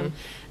system,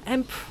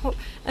 and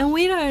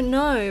we don't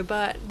know,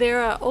 but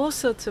there are all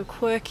sorts of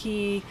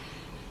quirky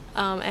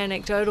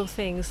anecdotal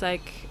things,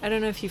 like, I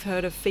don't know if you've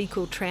heard of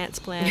fecal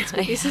transplants,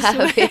 but this is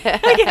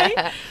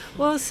okay.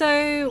 Well,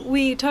 so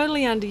we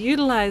totally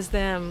underutilize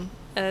them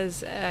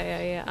as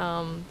a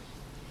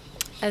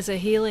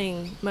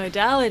healing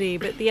modality,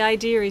 but the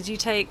idea is you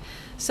take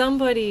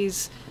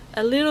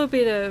a little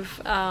bit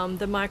of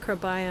the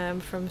microbiome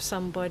from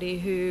somebody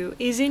who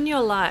is in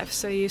your life,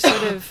 so you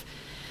sort of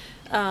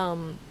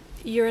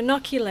you're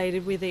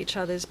inoculated with each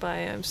other's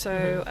biome,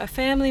 so a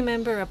family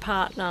member, a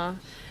partner,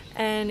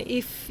 and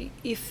if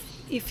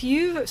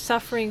you're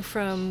suffering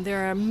from,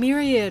 there are a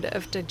myriad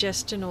of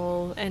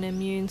digestional and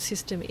immune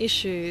system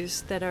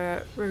issues that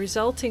are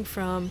resulting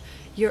from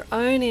your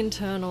own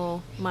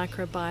internal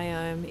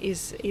microbiome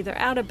is either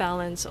out of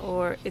balance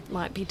or it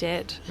might be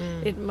dead.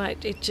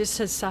 It just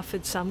has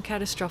suffered some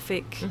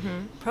catastrophic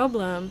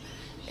problem.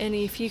 And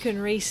if you can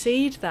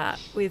reseed that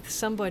with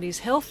somebody's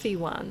healthy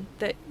one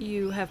that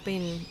you have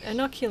been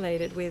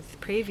inoculated with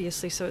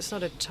previously, so it's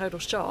not a total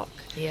shock,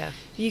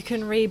 you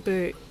can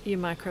reboot your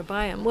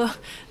microbiome. Well,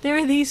 there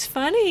are these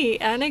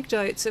funny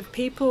anecdotes of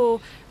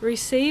people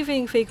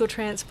receiving fecal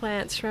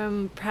transplants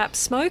from perhaps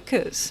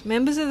smokers,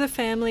 members of the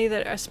family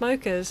that are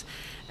smokers,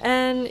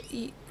 and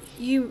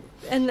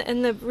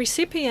the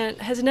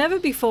recipient has never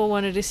before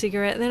wanted a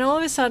cigarette, and then all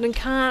of a sudden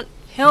can't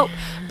help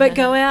but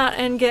go out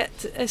and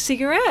get a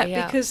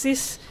cigarette because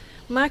this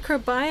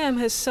microbiome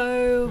has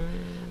so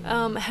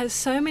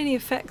many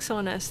effects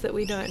on us that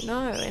we don't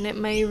know, and it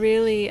may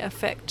really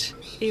affect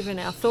even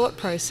our thought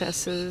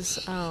processes.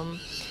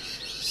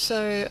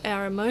 So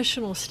our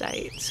emotional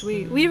states,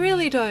 we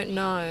really don't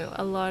know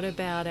a lot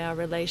about our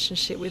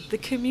relationship with the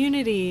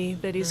community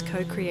that is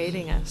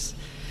co-creating us.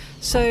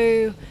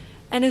 So,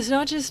 and it's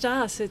not just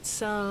us,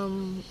 it's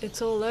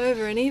all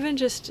over. And even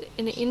just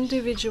an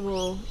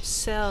individual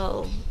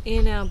cell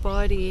in our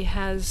body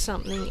has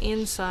something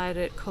inside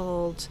it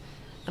called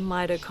a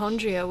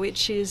mitochondria,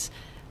 which is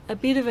a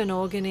bit of an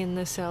organ in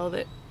the cell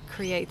that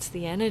creates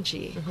the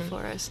energy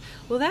for us.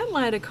 Well, that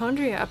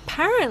mitochondria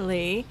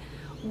apparently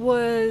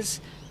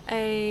was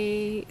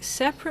a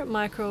separate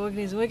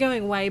microorganism. We're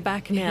going way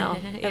back now,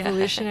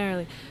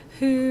 evolutionarily,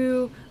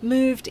 who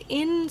moved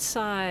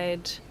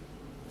inside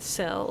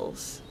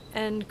cells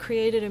and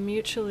created a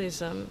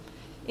mutualism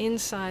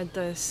inside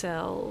those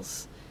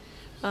cells.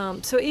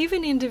 So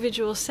even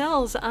individual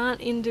cells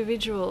aren't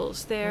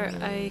individuals. They're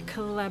a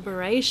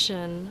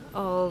collaboration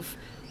of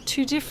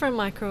two different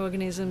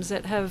microorganisms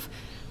that have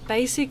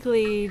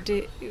basically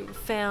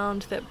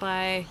found that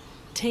by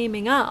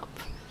teaming up,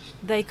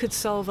 they could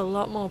solve a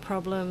lot more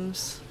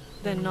problems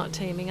than not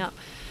teaming up.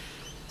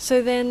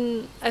 So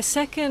then a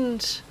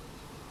second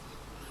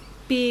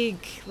big,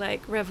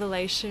 like,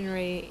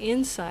 revelationary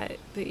insight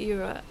that you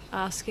were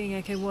asking,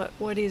 okay,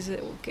 what is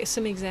it?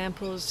 Some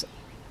examples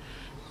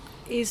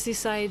is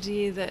this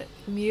idea that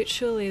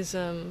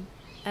mutualism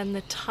and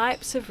the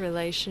types of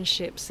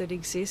relationships that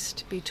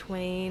exist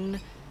between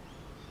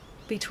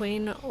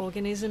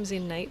organisms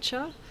in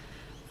nature.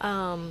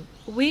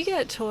 We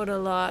get taught a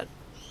lot,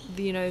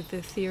 you know,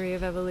 the theory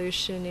of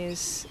evolution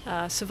is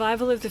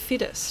survival of the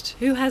fittest.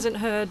 Who hasn't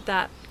heard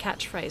that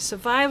catchphrase?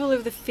 Survival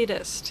of the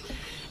fittest.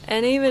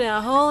 And even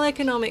our whole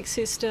economic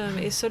system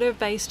is sort of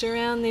based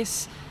around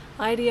this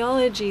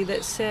ideology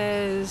that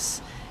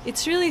says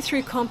it's really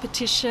through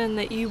competition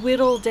that you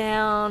whittle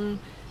down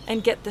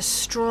and get the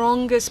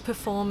strongest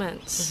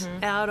performance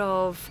out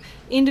of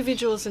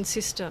individuals and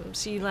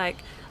systems. You, like,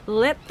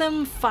 let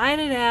them fight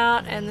it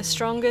out, and the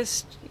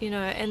strongest, you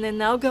know, and then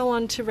they'll go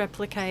on to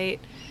replicate,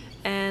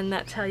 and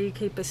that's how you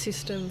keep a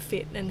system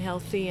fit and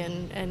healthy.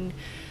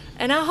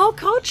 And our whole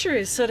culture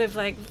is sort of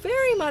like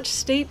very much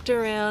steeped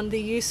around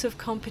the use of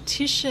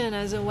competition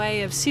as a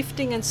way of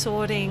sifting and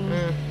sorting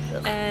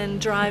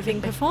and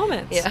driving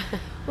performance.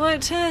 Well,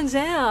 it turns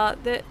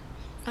out that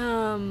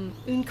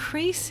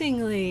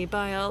increasingly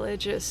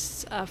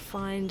biologists are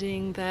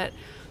finding that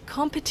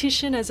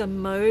competition as a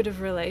mode of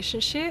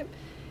relationship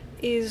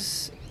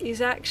is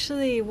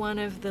actually one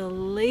of the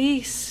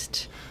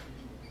least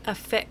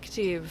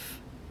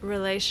effective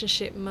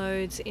relationship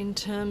modes in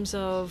terms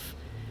of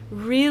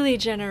really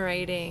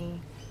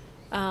generating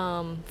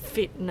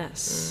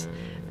fitness,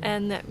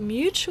 and that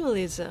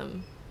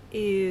mutualism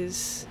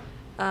is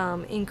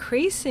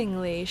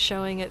increasingly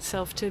showing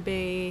itself to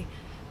be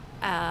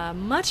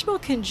much more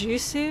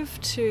conducive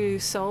to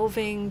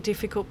solving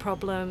difficult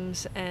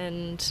problems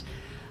and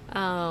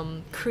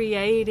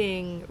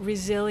creating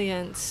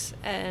resilience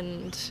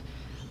and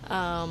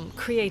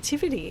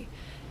creativity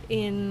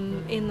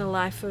in the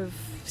life of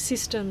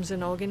systems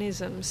and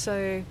organisms.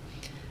 So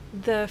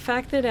the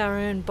fact that our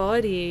own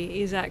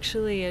body is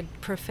actually a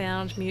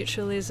profound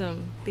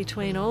mutualism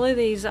between all of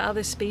these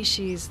other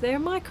species, they're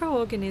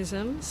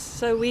microorganisms,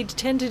 so we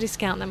tend to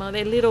discount them. Oh,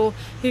 they're little,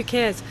 who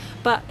cares?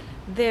 But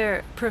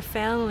they're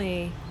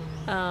profoundly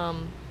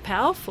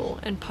powerful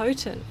and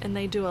potent, and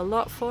they do a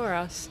lot for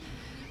us.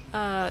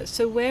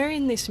 So we're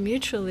in this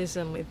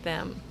mutualism with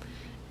them,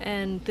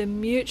 and the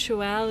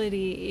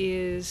mutuality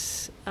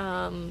is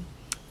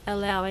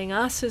allowing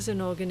us as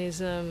an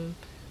organism,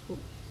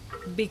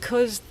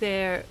 because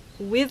they're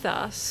with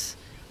us,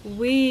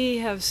 we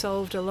have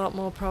solved a lot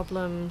more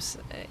problems,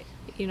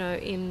 you know,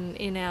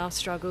 in our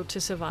struggle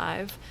to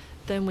survive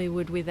than we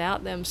would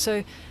without them.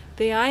 So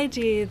the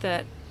idea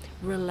that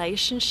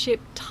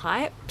relationship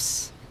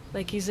types,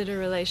 like, is it a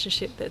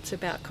relationship that's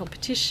about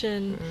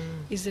competition?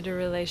 Is it a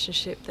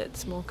relationship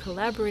that's more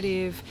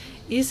collaborative?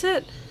 Is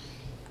it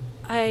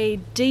a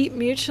deep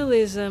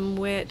mutualism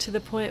where, to the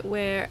point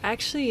where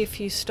actually if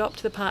you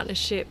stopped the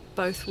partnership,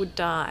 both would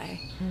die?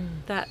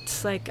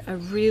 That's like a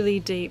really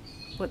deep,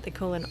 what they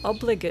call an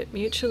obligate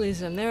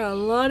mutualism. There are a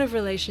lot of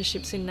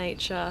relationships in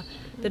nature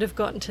that have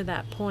gotten to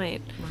that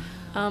point.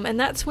 And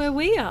that's where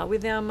we are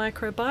with our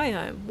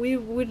microbiome.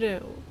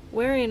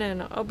 We're in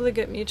an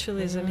obligate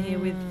mutualism here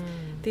with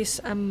this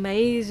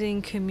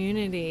amazing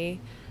community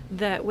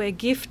that we're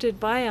gifted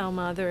by our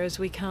mother as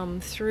we come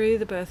through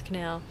the birth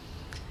canal,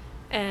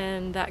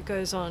 and that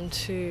goes on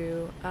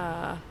to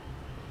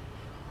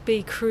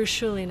be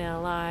crucial in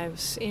our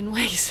lives in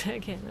ways,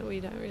 again, that we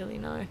don't really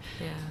know.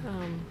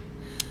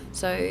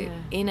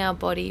 In our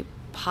body,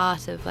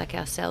 part of, like,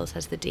 our cells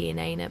has the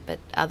DNA in it, but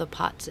other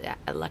parts,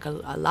 like a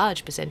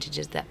large percentage,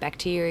 is that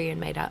bacteria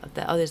and made out of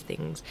the other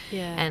things.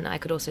 And I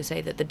could also say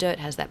that the dirt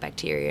has that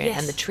bacteria,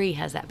 and the tree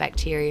has that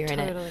bacteria in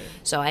it.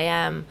 So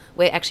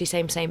we're actually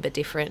same but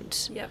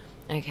different.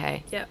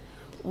 Okay.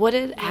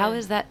 How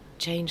has that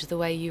changed the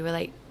way you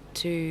relate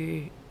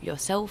to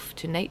yourself,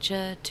 to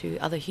nature, to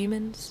other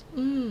humans?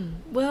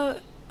 Well,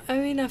 I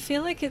mean, I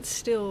feel like it's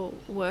still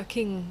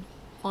working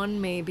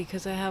on me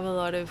because I have a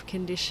lot of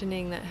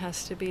conditioning that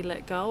has to be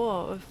let go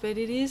of. But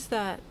it is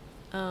that,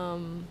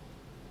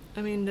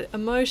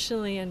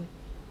 emotionally and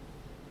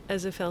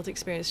as a felt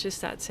experience,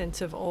 just that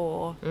sense of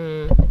awe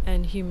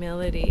and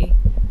humility.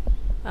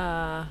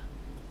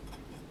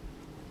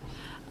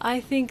 I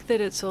think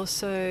that it's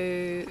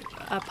also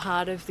a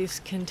part of this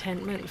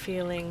contentment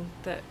feeling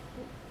that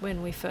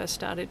when we first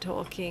started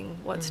talking,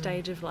 what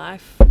stage of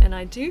life, and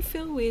I do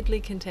feel weirdly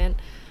content.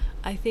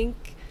 I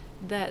think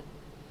that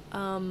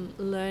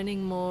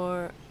learning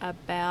more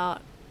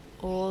about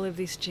all of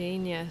this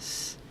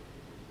genius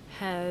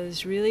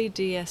has really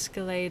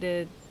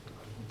de-escalated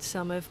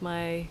some of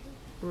my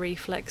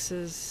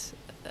reflexes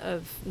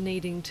of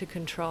needing to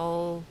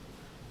control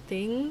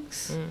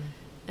things.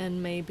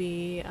 And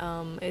maybe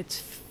it's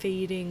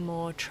feeding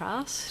more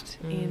trust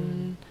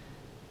in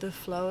the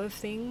flow of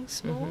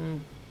things more.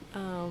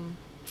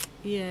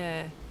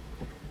 Yeah.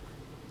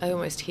 I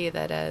almost hear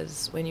that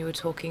as when you were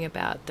talking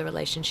about the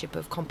relationship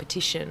of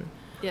competition.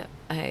 Yeah.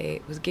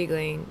 I was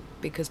giggling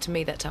because to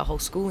me that's our whole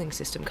schooling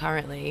system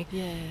currently.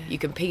 Yeah. You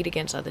compete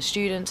against other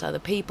students, other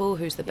people,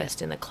 who's the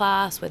best in the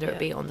class, whether it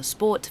be on the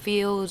sports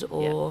field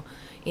or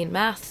in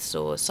maths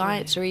or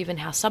science, or even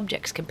how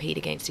subjects compete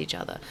against each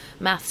other.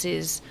 Maths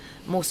is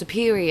more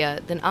superior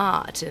than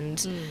art,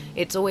 and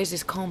it's always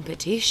this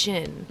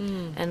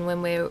competition. And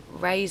when we're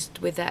raised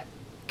with that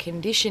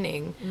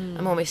conditioning,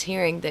 I'm almost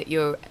hearing that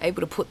you're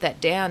able to put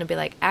that down and be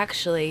like,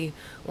 actually,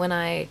 when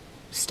I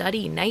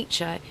study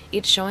nature,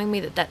 it's showing me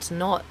that that's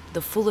not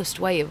the fullest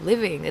way of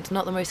living. It's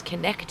not the most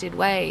connected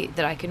way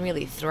that I can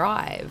really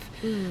thrive.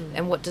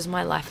 And what does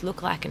my life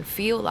look like and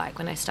feel like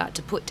when I start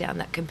to put down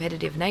that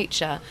competitive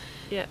nature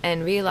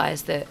and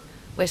realize that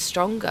we're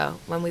stronger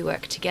when we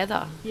work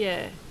together?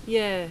 Yeah.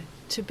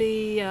 To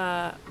be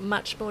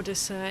much more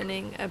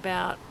discerning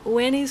about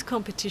when is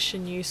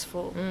competition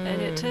useful.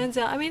 And it turns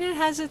out, it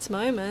has its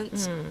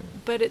moments,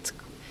 but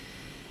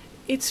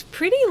it's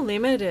pretty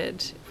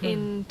limited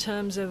in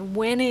terms of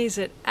when is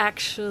it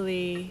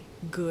actually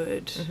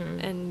good,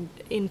 and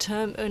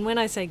and when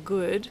I say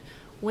good,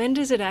 when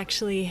does it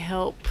actually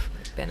help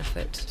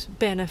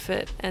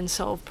benefit and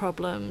solve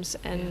problems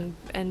and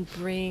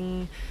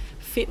bring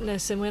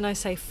fitness. And when I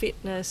say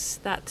fitness,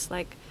 that's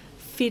like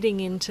fitting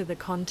into the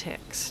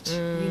context,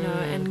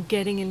 and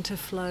getting into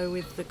flow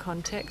with the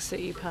context that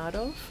you're part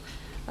of.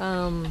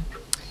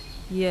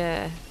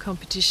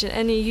 Competition.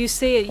 And you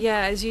see it,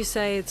 as you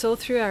say, it's all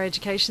through our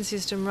education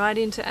system, right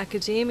into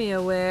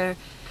academia, where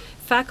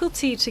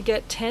faculty, to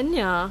get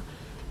tenure,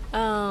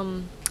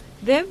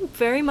 they're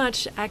very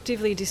much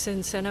actively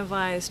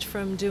disincentivized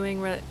from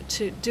doing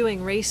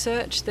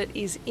research that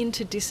is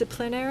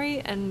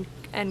interdisciplinary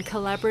and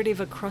collaborative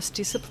across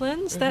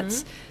disciplines.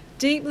 That's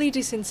deeply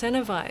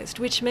disincentivized,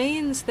 which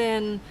means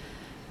then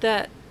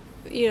that,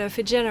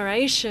 for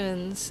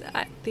generations,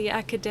 the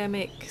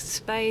academic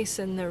space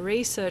and the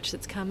research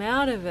that's come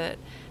out of it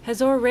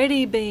has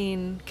already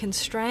been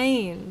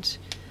constrained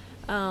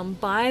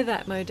by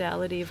that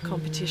modality of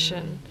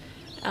competition,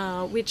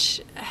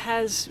 which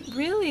has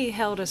really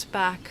held us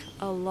back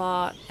a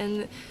lot.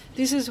 And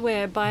this is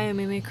where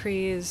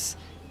biomimicry is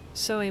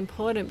so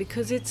important,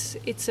 because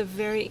it's a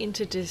very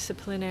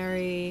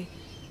interdisciplinary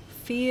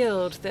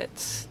field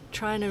that's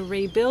trying to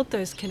rebuild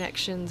those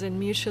connections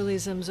and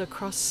mutualisms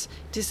across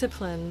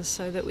disciplines,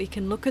 so that we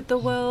can look at the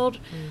world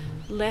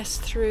less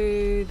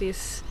through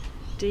this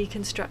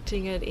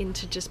deconstructing it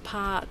into just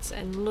parts,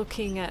 and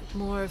looking at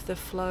more of the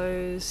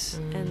flows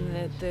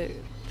and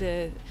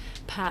the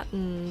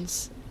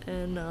patterns,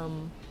 and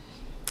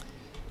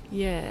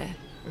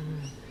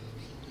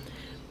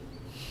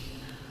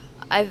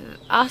I've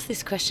asked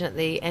this question at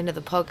the end of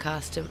the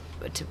podcast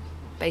to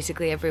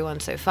basically everyone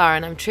so far,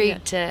 and I'm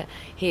intrigued to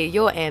hear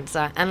your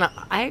answer. And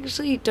I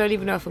actually don't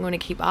even know if I'm going to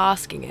keep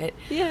asking it.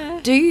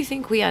 Do you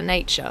think we are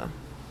nature?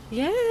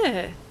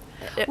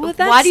 Well,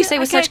 why do you say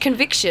with such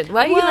conviction?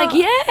 Why are you like,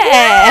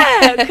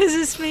 because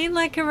it's been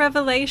like a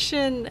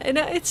revelation. And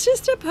it's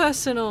just a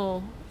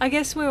personal, I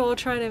guess we're all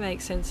trying to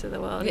make sense of the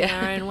world in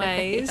our own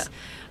ways.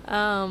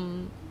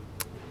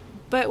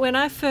 But when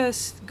I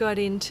first got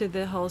into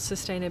the whole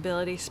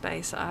sustainability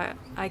space,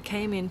 I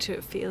came into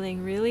it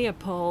feeling really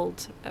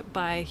appalled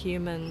by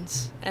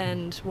humans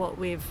and what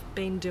we've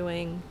been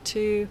doing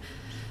to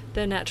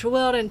the natural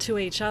world and to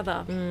each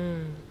other.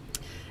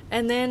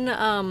 And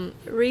then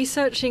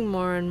researching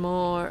more and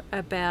more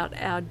about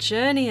our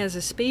journey as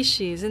a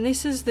species. And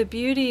this is the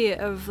beauty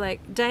of,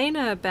 like,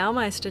 Dana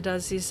Baumeister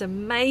does this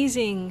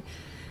amazing...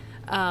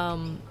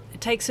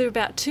 it takes her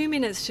about 2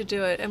 minutes to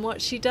do it. And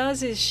what she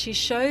does is she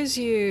shows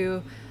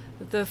you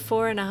the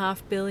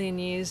 4.5 billion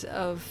years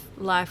of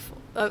life,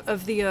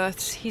 of the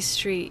Earth's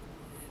history,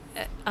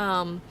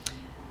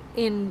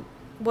 in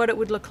what it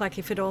would look like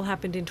if it all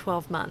happened in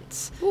 12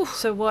 months. Oof.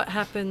 So what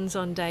happens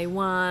on day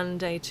 1,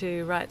 day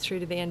 2, right through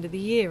to the end of the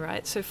year,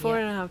 right? So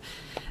 4.5.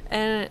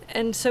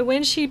 And so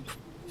when she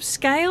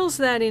scales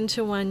that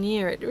into 1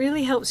 year, it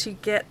really helps you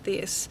get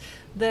this,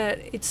 that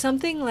it's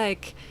something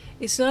like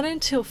it's not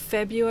until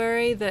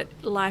February that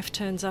life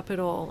turns up at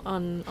all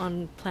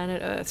on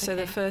planet Earth. So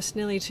the first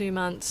nearly 2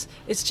 months,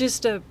 it's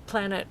just a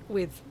planet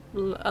with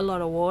a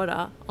lot of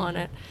water on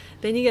it.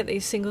 Then you get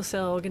these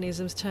single-cell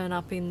organisms turn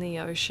up in the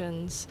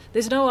oceans.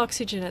 There's no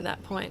oxygen at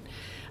that point.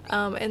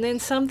 And then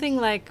something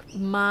like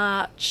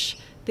March,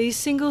 these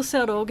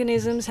single-celled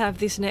organisms have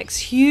this next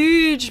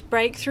huge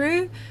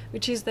breakthrough,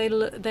 which is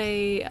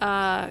they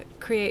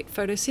create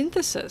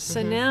photosynthesis.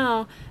 So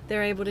now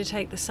they're able to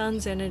take the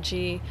sun's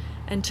energy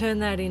and turn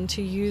that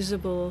into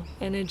usable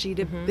energy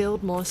to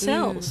build more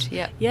cells.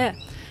 Yeah.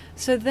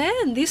 So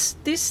then this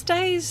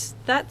stays,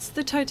 that's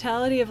the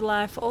totality of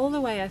life all the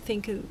way, I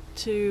think,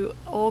 to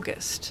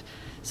August.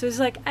 So it's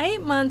like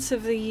 8 months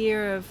of the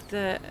year of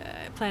the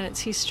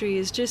planet's history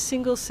is just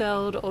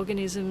single-celled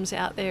organisms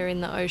out there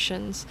in the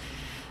oceans.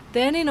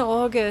 Then in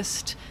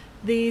August,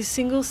 these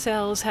single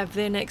cells have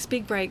their next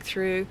big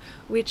breakthrough,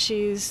 which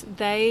is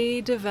they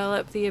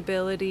develop the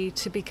ability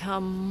to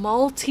become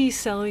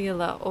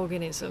multicellular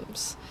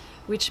organisms,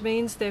 which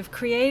means they've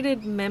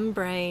created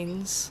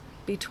membranes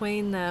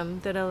between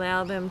them that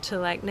allow them to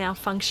like now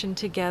function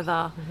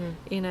together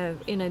in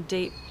a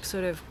deep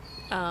sort of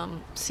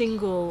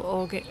single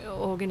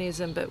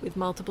organism, but with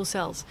multiple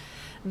cells.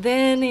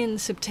 Then in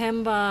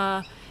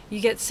September, you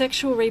get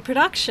sexual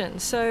reproduction.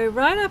 So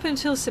right up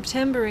until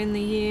September in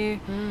the year,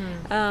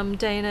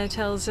 Dana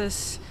tells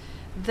us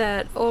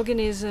that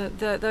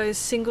those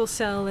single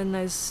cell and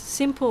those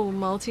simple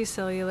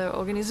multicellular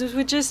organisms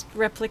were just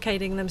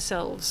replicating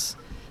themselves.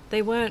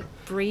 They weren't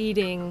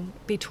breeding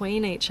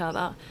between each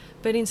other.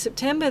 But in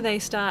September, they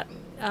start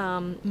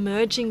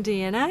merging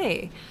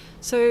DNA.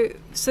 So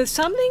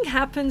something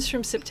happens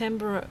from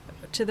September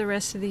to the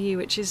rest of the year,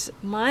 which is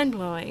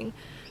mind-blowing.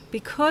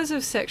 Because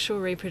of sexual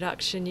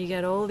reproduction, you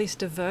get all this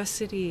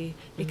diversity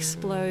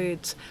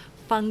explodes.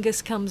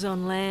 Fungus comes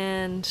on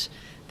land.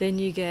 Then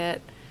you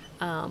get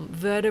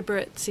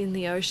vertebrates in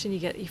the ocean. You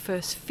get your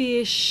first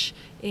fish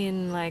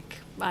in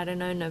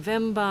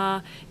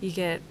November. You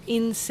get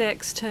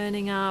insects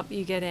turning up.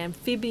 You get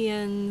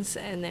amphibians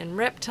and then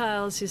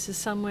reptiles. This is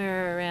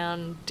somewhere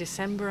around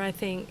December, I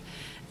think.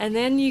 And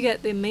then you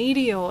get the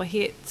meteor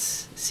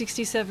hits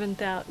 67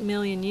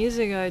 million years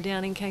ago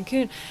down in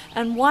Cancun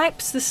and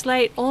wipes the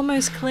slate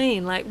almost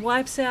clean, like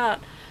wipes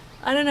out,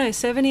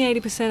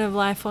 70-80% of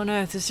life on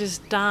Earth is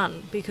just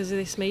done because of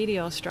this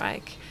meteor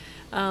strike.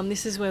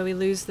 This is where we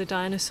lose the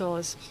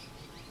dinosaurs.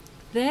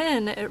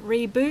 Then it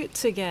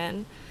reboots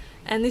again,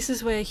 and this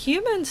is where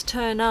humans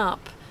turn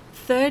up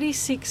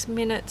 36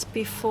 minutes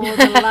before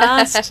the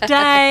last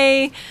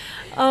day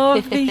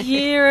of the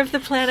year of the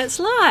planet's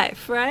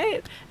life,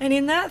 right? And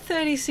in that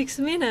 36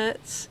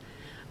 minutes,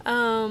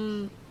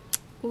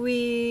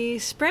 we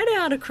spread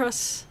out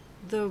across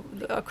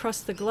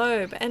the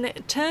globe, and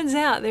it turns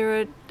out there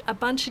are a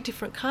bunch of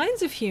different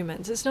kinds of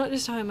humans. It's not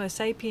just Homo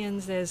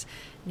sapiens, there's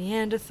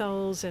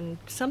Neanderthals and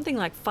something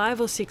like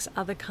 5 or 6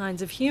 other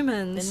kinds of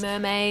humans.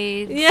 And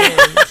mermaids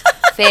and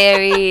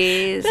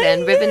fairies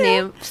and river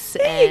nymphs.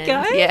 There you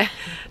go. Yeah.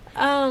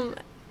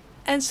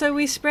 And so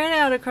we spread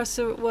out across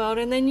the world,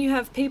 and then you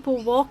have people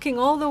walking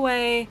all the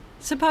way,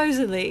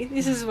 supposedly,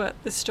 this is what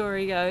the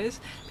story goes,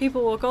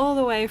 people walk all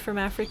the way from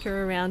Africa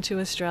around to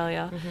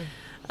Australia.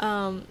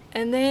 And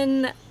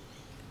then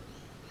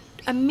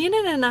a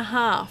minute and a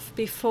half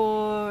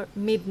before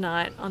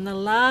midnight on the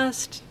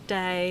last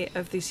day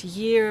of this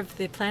year of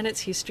the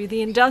planet's history,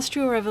 the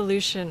Industrial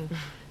Revolution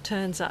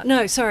turns up.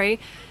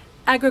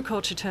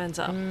 Agriculture turns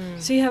up.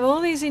 So you have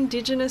all these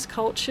indigenous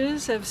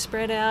cultures have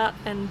spread out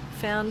and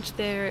found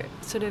their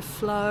sort of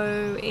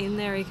flow in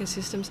their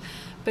ecosystems.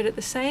 But at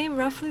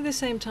roughly the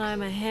same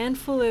time, a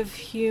handful of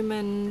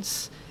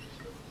humans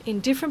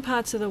in different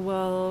parts of the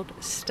world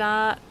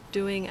start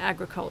doing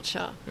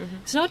agriculture.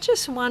 It's not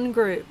just one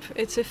group,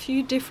 it's a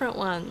few different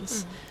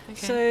ones.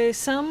 So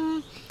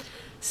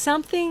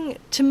something,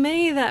 to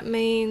me, that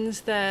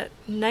means that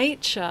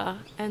nature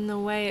and the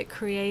way it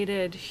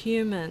created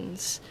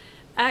humans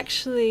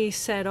actually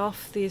set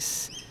off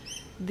this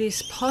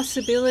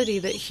possibility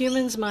that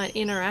humans might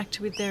interact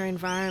with their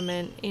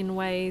environment in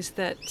ways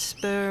that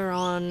spur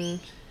on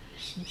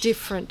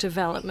different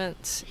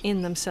developments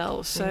in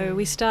themselves. So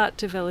we start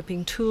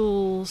developing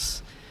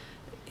tools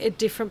at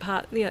different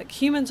parts.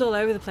 Humans all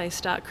over the place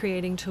start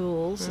creating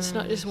tools. It's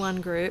not just one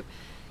group.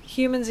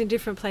 Humans in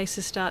different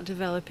places start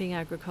developing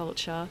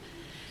agriculture.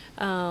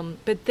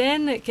 But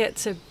then it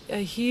gets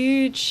a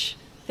huge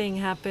thing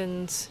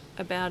happens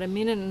about a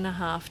minute and a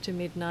half to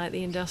midnight,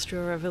 the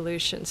Industrial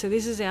Revolution. So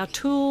this is our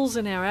tools,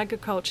 and our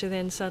agriculture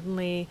then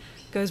suddenly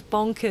goes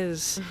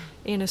bonkers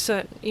in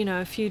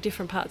a few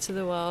different parts of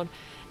the world.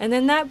 And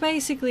then that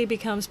basically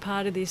becomes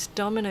part of this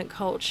dominant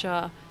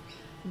culture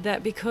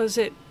that, because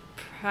it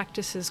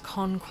practices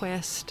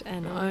conquest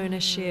and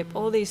ownership,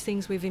 all these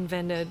things we've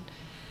invented,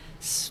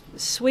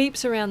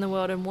 sweeps around the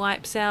world and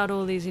wipes out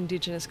all these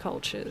indigenous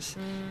cultures.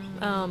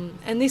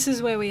 And this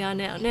is where we are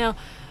now. Now,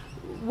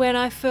 when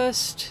I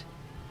first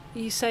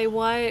you say,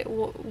 why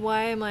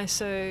am I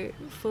so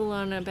full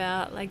on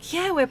about, like,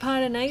 yeah, we're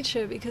part of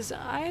nature? Because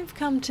I've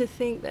come to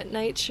think that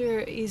nature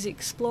is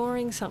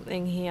exploring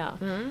something here.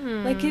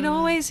 Like, it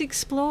always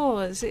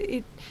explores.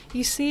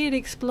 You see it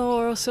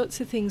explore all sorts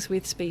of things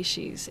with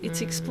species.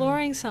 It's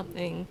exploring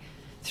something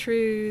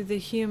through the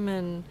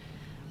human,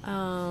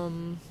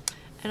 and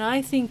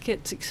I think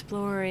it's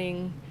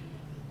exploring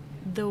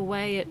the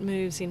way it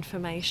moves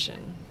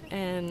information.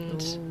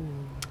 And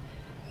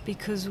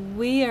because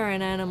we are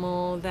an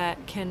animal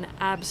that can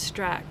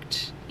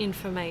abstract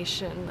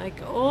information.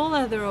 Like all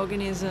other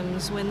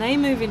organisms, when they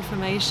move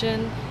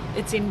information,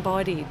 it's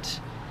embodied.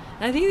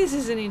 And I think this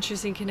is an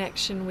interesting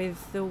connection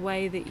with the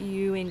way that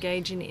you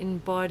engage in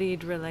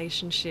embodied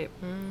relationship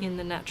in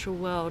the natural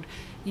world.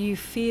 You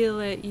feel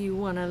it, you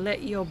want to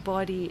let your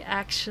body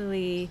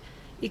actually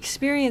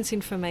experience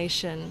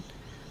information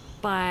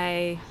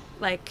by,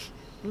 like,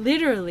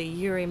 literally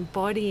you're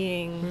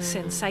embodying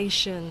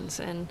sensations,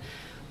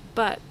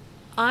 but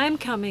I'm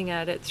coming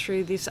at it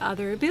through this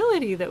other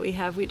ability that we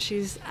have, which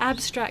is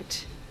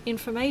abstract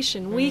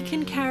information. We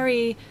can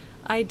carry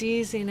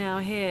ideas in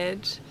our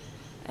head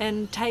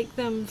and take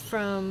them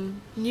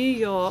from New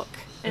York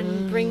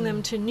and bring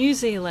them to New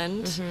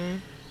Zealand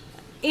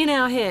in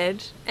our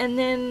head, and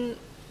then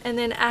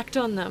act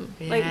on them.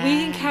 Like,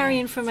 we can carry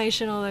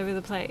information all over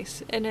the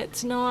place, and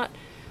it's not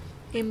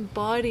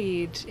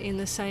embodied in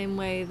the same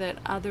way that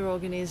other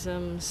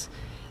organisms.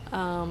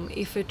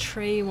 If a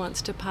tree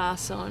wants to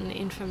pass on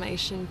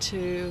information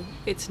to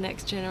its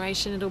next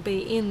generation, it'll be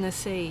in the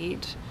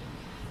seed.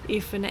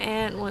 If an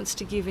ant wants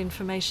to give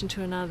information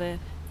to another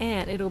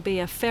ant, it'll be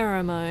a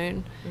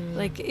pheromone.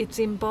 Like, it's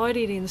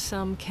embodied in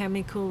some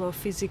chemical or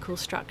physical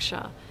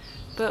structure.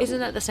 But isn't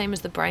that the same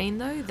as the brain,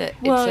 though? That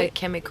it's a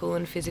chemical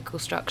and physical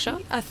structure?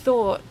 I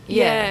thought,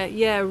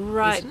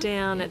 right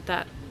down at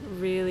that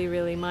really,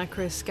 really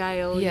micro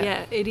scale.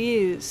 Yeah, it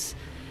is.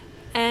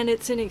 And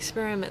it's an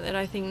experiment that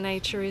I think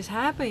nature is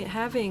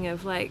having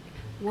of, like,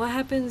 what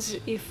happens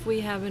if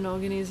we have an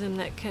organism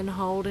that can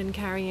hold and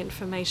carry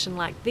information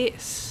like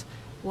this?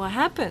 What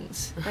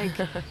happens? Like,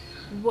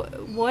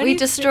 what we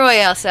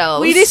destroy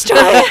ourselves. We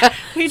destroy.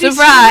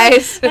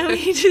 Surprise!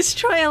 We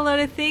destroy a lot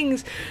of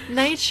things.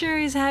 Nature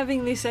is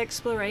having this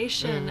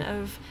exploration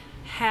of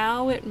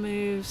how it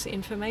moves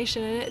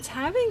information, and it's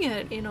having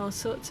it in all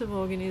sorts of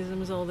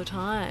organisms all the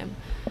time.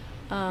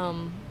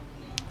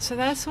 So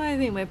that's why I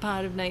think we're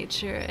part of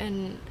nature,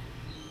 and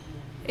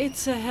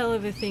it's a hell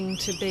of a thing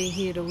to be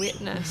here to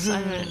witness.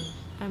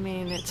 I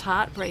mean, it's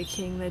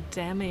heartbreaking, the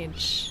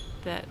damage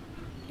that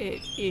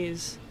it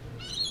is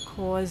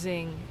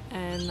causing,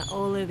 and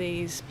all of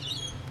these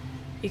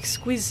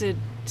exquisite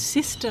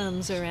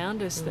systems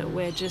around us that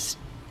we're just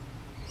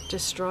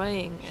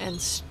destroying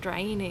and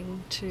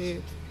straining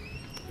to.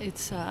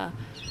 It's a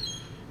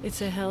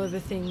hell of a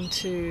thing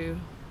to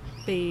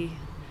be.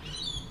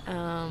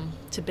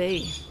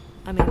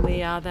 I mean,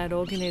 we are that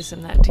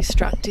organism, that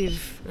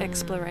destructive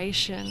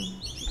exploration,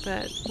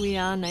 but we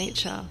are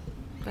nature.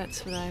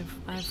 That's what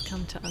I've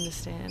come to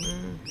understand.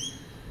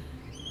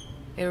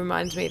 It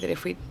reminds me that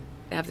if we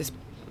have this,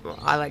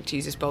 I like to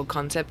use this bold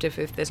concept of,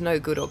 if there's no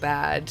good or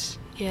bad,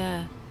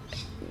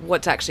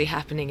 what's actually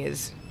happening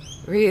is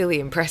really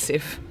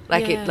impressive.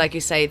 Like you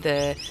say,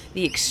 the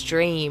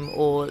extreme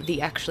or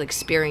the actual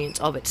experience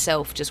of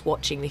itself, just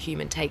watching the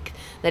human take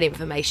that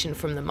information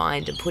from the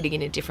mind and putting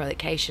it in different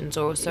locations,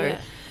 or also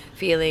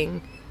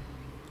feeling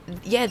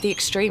the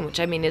extreme, which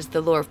I mean is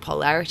the law of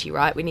polarity,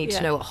 right? We need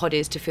to know what hot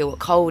is to feel what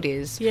cold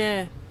is.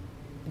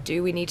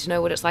 Do we need to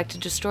know what it's like to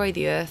destroy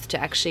the earth to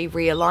actually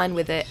realign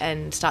with it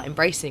and start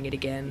embracing it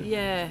again?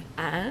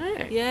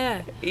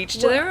 Each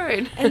to their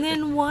own. And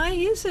then why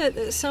is it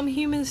that some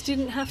humans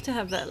didn't have to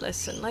have that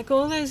lesson? Like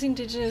all those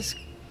indigenous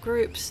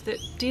groups that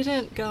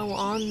didn't go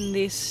on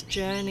this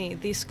journey,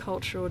 this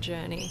cultural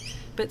journey,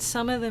 but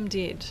some of them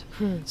did.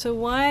 So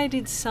why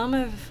did some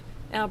of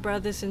our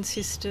brothers and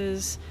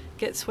sisters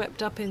get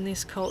swept up in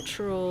this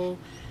cultural,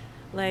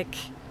 like,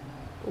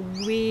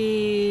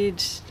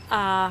 weird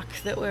arc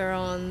that we're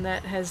on,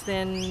 that has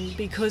then,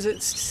 because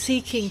it's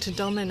seeking to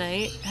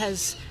dominate,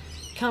 has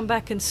come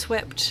back and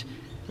swept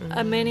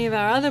many of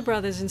our other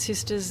brothers and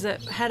sisters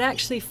that had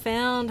actually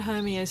found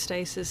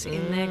homeostasis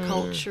in their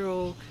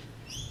cultural,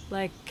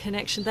 like,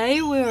 connection.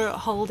 They were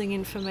holding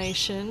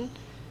information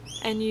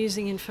and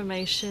using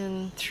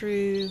information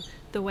through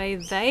the way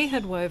they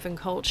had woven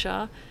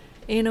culture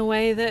in a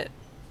way that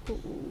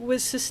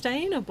was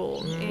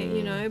sustainable,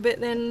 you know.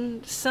 But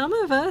then some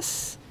of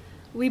us,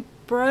 we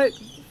broke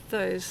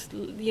those,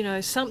 you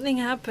know, something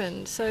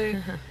happened. So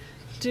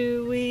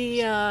do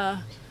we,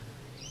 I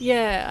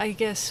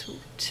guess,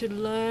 to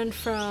learn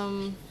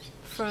from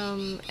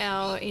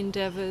our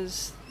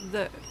endeavours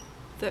that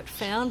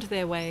found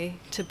their way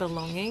to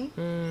belonging,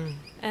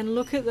 and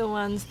look at the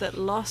ones that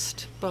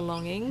lost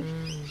belonging,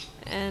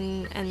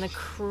 and the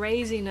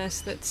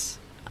craziness that's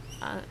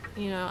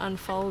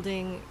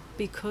unfolding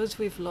because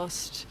we've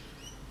lost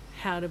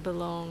how to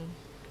belong,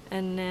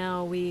 and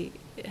now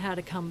how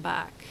to come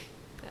back,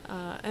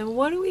 and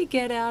what do we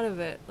get out of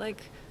it?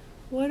 Like,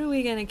 what are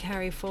we going to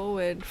carry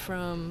forward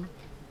from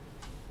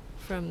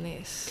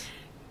this?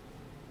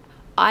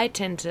 I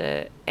tend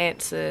to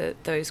answer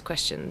those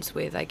questions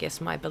with, I guess,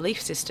 my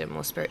belief system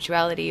or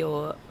spirituality,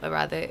 or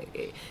rather,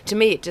 to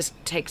me, it just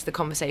takes the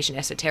conversation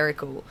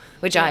esoterical,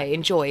 which I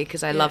enjoy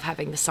because I love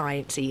having the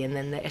sciencey and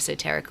then the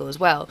esoterical as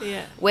well.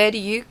 Yeah. Where do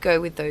you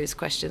go with those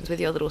questions with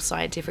your little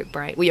scientific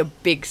brain, well, your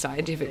big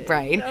scientific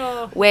brain?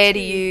 Oh, Where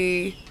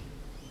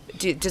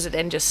does it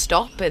then just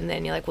stop and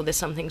then you're like, well, there's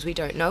some things we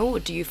don't know, or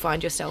do you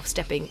find yourself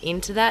stepping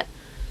into that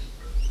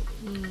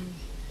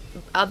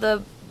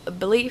other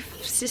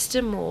belief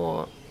system,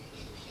 or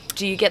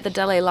do you get the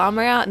Dalai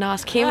Lama out and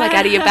ask him, like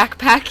out of your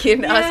backpack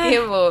and ask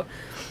him, or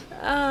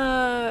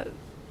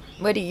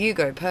where do you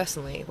go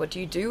personally? What do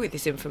you do with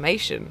this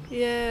information?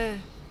 Yeah.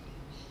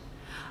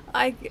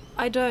 I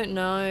don't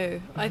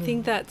know. I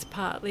think that's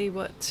partly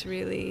what's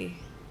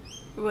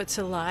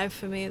alive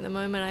for me at the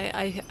moment.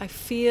 I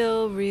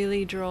feel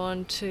really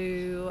drawn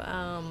to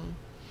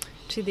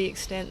the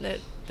extent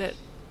that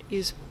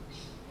is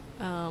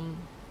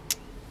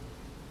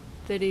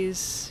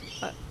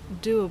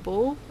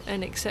doable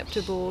and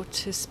acceptable,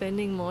 to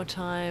spending more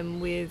time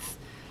with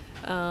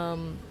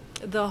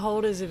the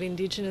holders of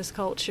Indigenous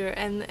culture,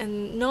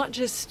 and not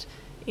just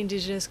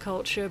Indigenous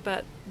culture,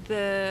 but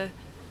the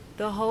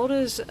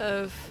holders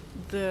of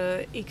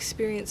the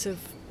experience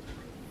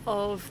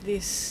of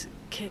this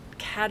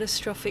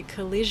catastrophic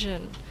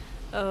collision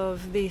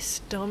of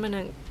this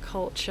dominant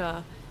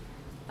culture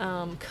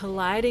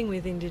colliding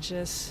with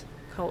Indigenous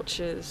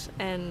cultures,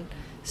 and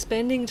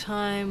spending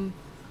time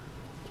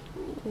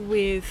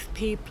with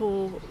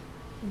people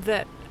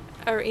that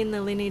are in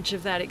the lineage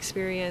of that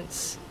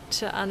experience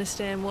to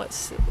understand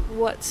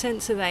what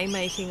sense are they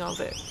making of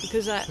it,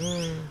 because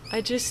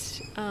I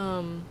just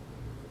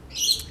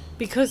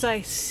because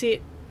I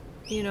sit,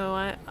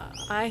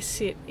 I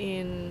sit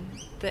in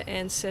the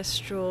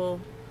ancestral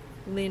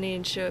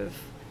lineage of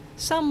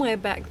somewhere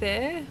back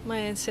there. My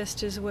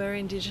ancestors were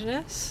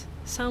Indigenous,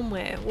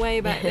 somewhere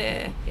way back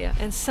there. Yeah.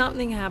 And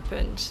something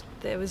happened.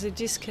 There was a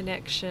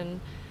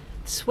disconnection,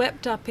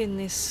 swept up in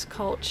this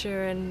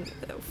culture, and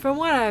from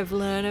what I've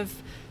learned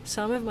of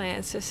some of my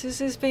ancestors,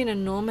 there's been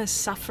enormous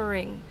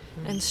suffering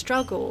and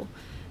struggle,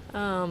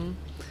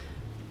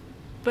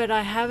 but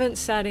I haven't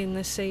sat in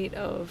the seat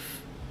of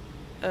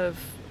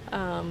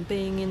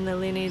being in the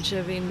lineage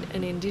of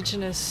an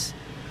Indigenous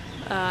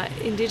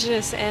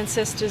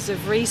ancestors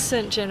of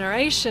recent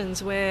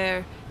generations,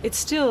 where it's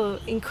still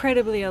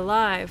incredibly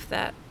alive,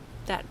 that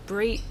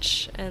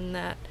breach and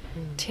that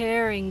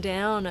tearing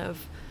down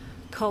of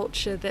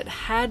culture that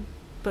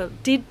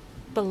did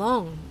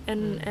belong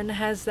and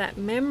has that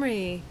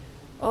memory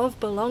of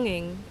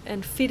belonging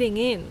and fitting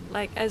in.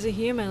 Like, as a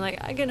human,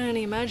 like, I can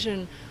only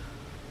imagine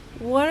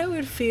what it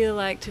would feel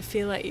like to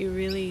feel like you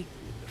really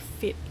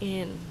fit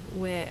in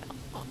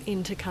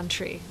into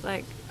country.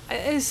 Like,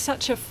 it's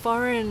such a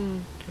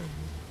foreign,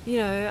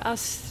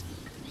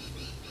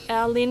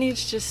 our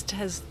lineage just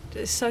is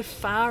so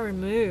far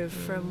removed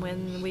from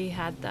when we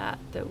had that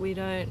we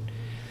don't.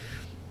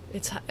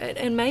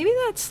 And maybe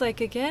that's,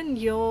 like, again,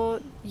 your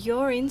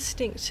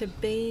instinct to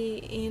be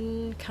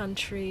in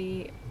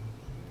country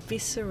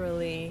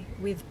viscerally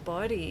with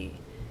body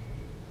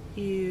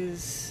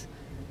is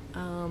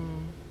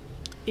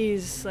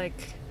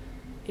like,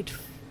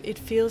 it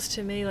feels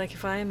to me like,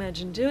 if I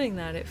imagine doing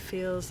that, it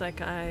feels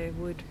like I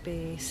would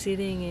be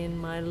sitting in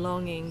my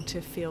longing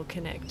to feel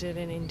connected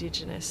and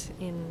Indigenous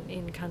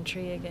in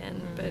country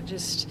again, but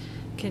just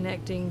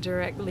connecting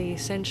directly,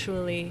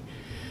 sensually.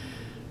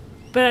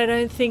 But I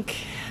don't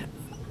think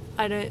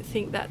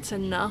that's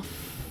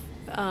enough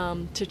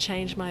to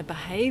change my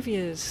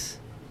behaviours,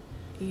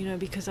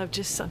 because I'm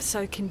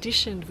so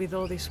conditioned with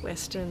all this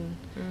Western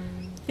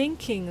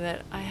thinking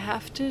that I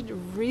have to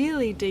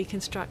really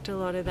deconstruct a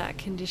lot of that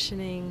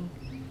conditioning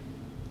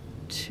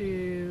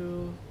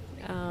to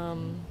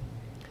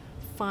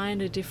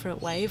find a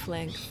different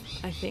wavelength,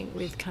 I think,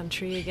 with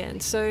country again.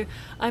 So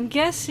I'm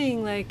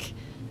guessing, like,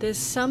 there's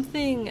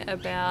something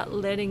about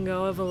letting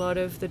go of a lot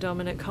of the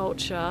dominant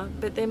culture,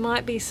 but there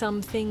might be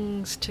some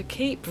things to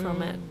keep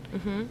from it.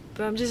 Mm-hmm.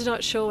 But I'm just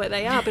not sure what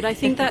they are. But I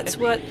think that's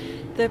what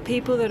the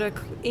people that are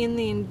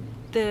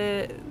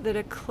that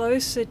are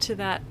closer to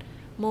that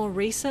more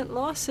recent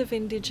loss of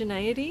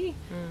indigeneity,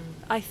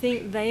 I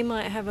think they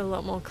might have a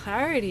lot more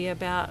clarity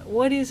about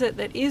what is it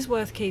that is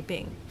worth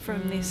keeping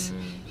from this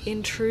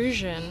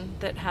intrusion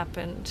that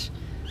happened.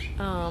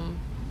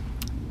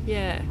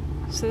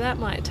 So that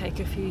might take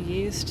a few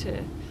years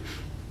to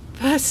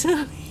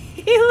personally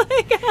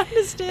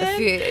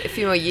understand. A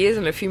few more years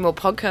and a few more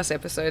podcast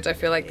episodes. I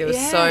feel like there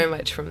was so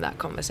much from that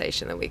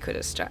conversation that we could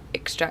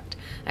extract.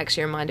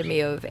 Actually reminded me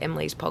of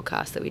Emily's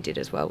podcast that we did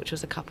as well, which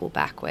was a couple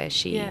back, where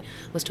she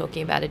was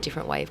talking about a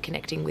different way of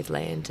connecting with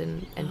land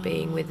and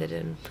being with it.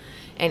 And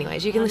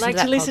anyways, you can listen to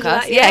that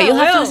podcast. Yeah, you'll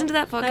have to listen to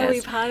that podcast. That'll be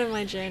part of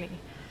my journey.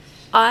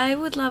 I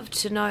would love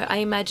to know, I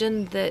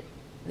imagine that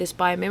this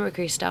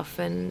biomimicry stuff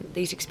and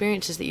these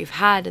experiences that you've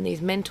had and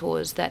these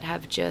mentors that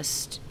have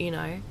just,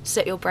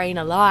 set your brain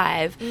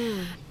alive,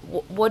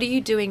 what are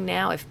you doing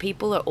now if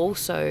people are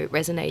also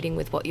resonating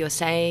with what you're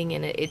saying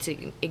and it's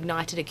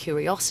ignited a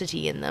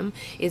curiosity in them?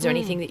 Is there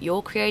anything that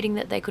you're creating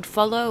that they could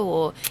follow,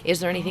 or is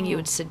there anything you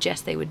would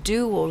suggest they would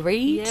do or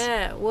read?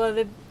 Yeah, well,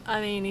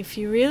 if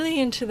you're really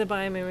into the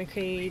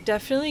biomimicry,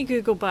 definitely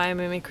Google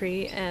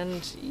biomimicry,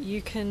 and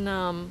you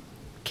can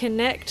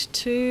connect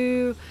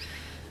to...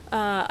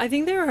 I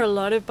think there are a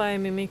lot of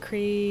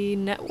biomimicry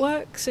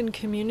networks and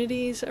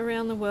communities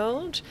around the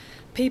world,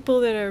 people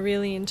that are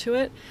really into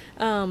it.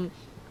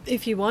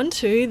 If you want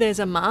to, there's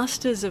a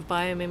Masters of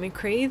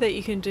Biomimicry that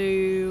you can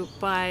do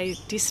by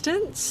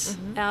distance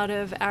out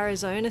of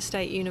Arizona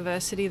State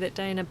University that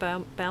Dana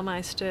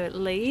Baumeister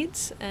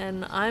leads.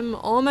 And I'm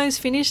almost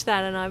finished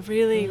that, and I've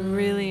really,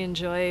 really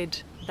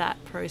enjoyed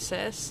that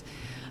process.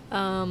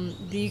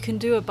 You can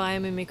do a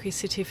biomimicry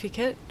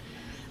certificate.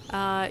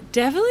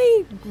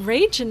 Definitely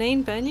read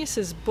Janine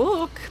Banyas's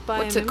book, Biomimicry.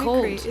 What's it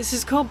called? This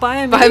is called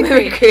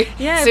Biomimicry.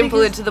 Yeah,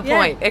 simple and to the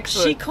point.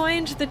 Excellent. She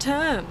coined the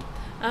term.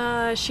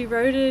 She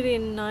wrote it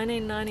in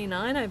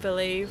 1999, I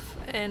believe,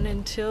 and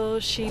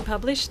until she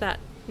published that,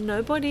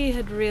 nobody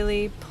had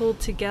really pulled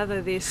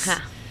together this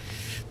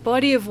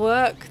body of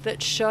work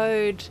that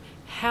showed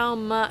how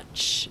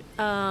much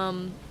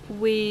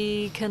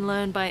we can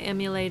learn by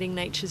emulating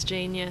nature's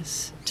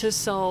genius to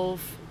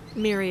solve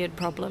myriad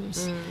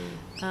problems.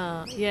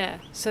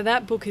 So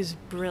that book is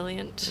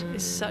brilliant.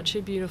 It's such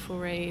a beautiful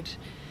read.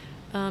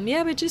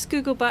 But just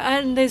Google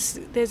and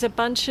there's a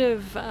bunch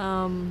of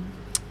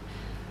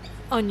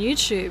on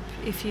YouTube,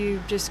 if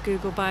you just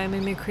Google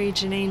biomimicry,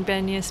 Janine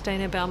Banyas,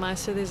 Dana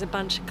Baumeister, there's a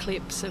bunch of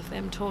clips of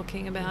them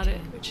talking about it,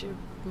 which are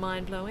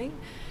mind-blowing.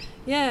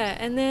 Yeah,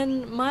 and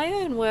then my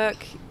own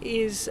work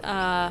is,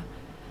 it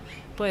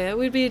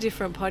would be a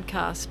different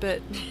podcast,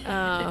 but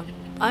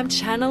I'm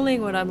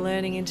channeling what I'm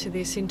learning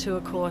into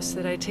a course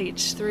that I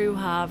teach through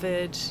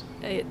Harvard.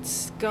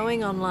 It's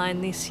going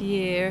online this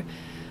year.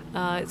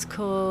 It's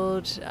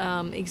called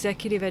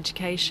Executive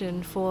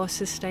Education for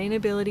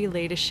Sustainability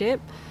Leadership.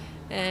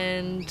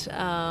 And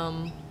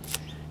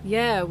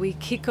we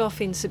kick off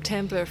in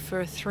September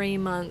for a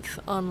 3-month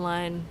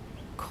online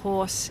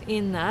course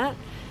in that.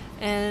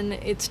 And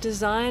it's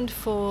designed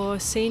for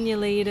senior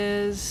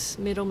leaders,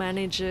 middle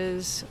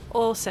managers,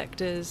 all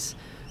sectors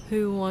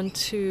who want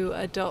to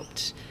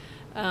adopt,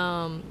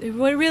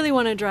 who really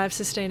want to drive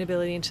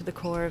sustainability into the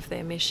core of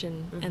their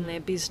mission and their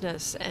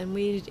business. And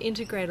we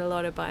integrate a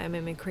lot of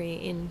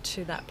biomimicry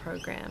into that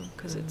program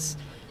because it's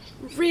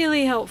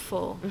really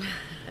helpful.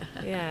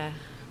 Yeah.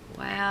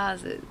 Wow.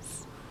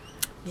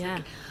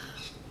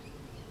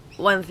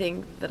 One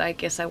thing that I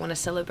guess I want to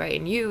celebrate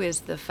in you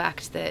is the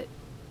fact that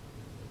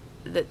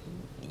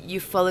you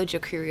followed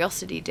your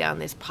curiosity down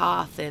this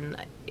path, and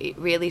it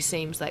really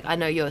seems like, I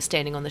know you're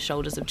standing on the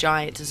shoulders of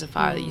giants as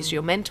far as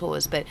your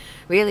mentors, but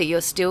really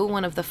you're still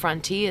one of the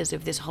frontiers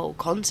of this whole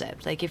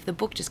concept. Like, if the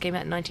book just came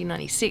out in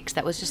 1996,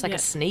 that was just like a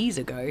sneeze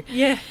ago.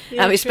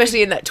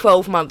 Especially in that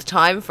 12-month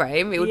time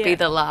frame, it would be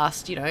the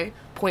last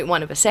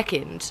 0.1 of a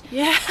second.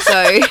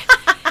 So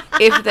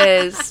if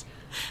there's,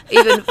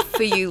 even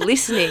for you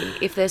listening,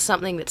 if there's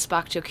something that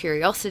sparked your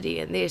curiosity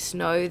in this,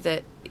 know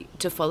that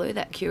to follow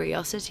that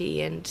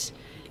curiosity, and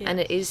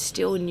it is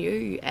still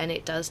new, and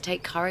it does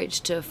take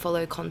courage to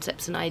follow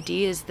concepts and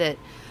ideas that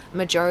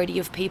majority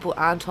of people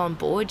aren't on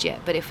board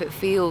yet. But if it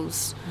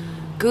feels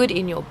good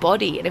in your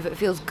body and if it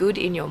feels good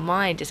in your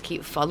mind, just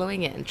keep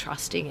following it and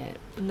trusting it.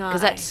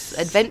 Because that's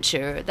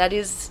adventure. That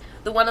is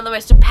one of the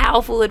most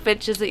powerful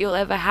adventures that you'll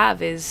ever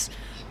have, is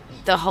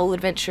the whole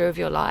adventure of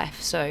your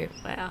life. So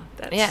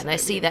and I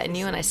see that in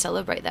you, and I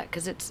celebrate that,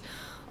 because it's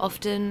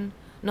often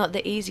not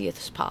the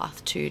easiest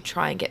path to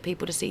try and get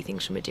people to see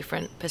things from a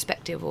different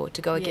perspective, or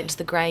to go against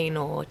the grain,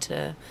 or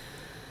to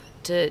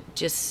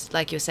just,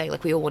 like you're saying,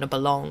 like, we all want to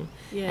belong,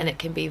 and it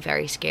can be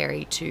very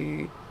scary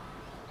to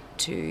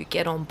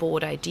get on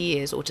board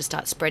ideas or to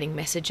start spreading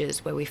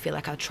messages where we feel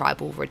like our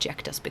tribe will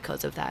reject us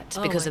because of that,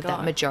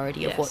 that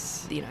majority of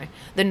what,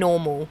 the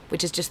normal,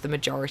 which is just the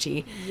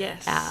majority.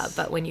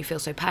 But when you feel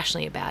so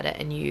passionately about it,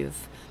 and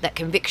you've that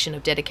conviction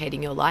of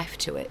dedicating your life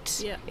to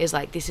it, is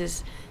like, this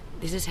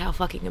is how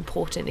fucking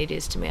important it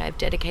is to me. I've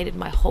dedicated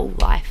my whole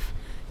life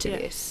to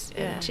this.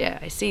 And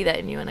I see that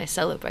in you, and I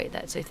celebrate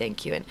that. So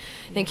thank you. And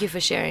thank you for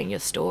sharing your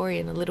story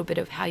and a little bit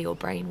of how your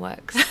brain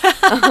works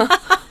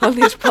on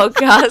this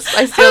podcast.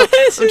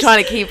 I'm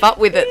trying to keep up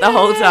with it the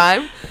whole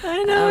time.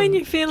 I know, when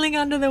you're feeling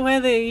under the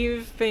weather,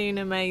 you've been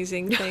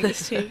amazing.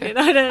 Thanks to you.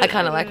 I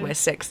kind of like my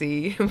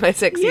sexy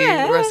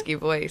rusky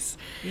voice.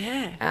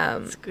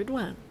 It's a good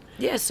one.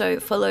 Yeah, so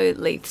follow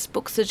Leith's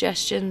book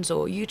suggestions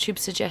or YouTube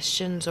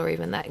suggestions, or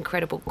even that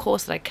incredible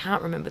course that I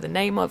can't remember the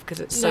name of because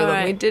it's so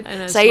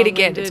long-winded. Say it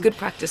again. It's good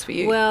practice for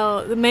you.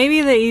 Well,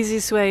 maybe the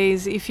easiest way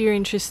is, if you're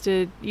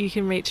interested, you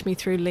can reach me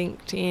through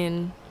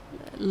LinkedIn,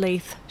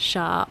 Leith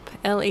Sharp,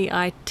 Leith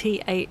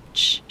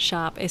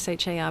Sharp,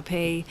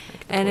 SHARP,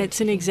 and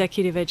it's an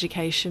executive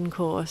education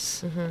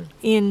course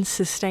in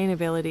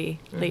sustainability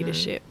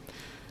leadership.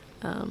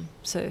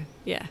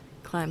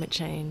 climate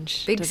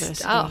change, Big diversity,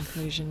 stuff.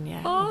 inclusion.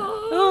 Yeah.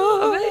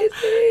 Oh,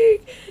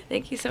 amazing.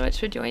 Thank you so much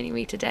for joining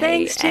me today.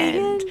 Thanks,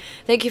 Tegan. And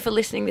thank you for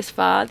listening this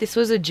far. This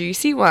was a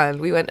juicy one.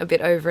 We went a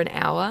bit over an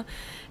hour.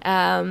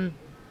 And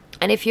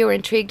if you're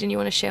intrigued and you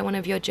want to share one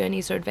of your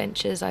journeys or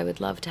adventures, I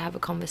would love to have a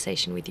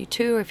conversation with you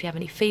too. Or if you have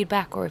any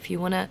feedback, or if you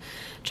want to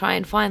try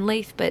and find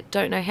Leith but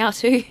don't know how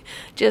to,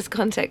 just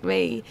contact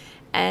me.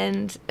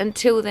 And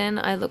until then,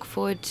 I look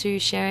forward to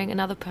sharing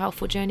another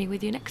powerful journey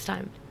with you next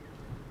time.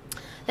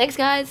 Thanks,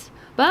 guys.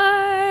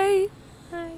 Bye.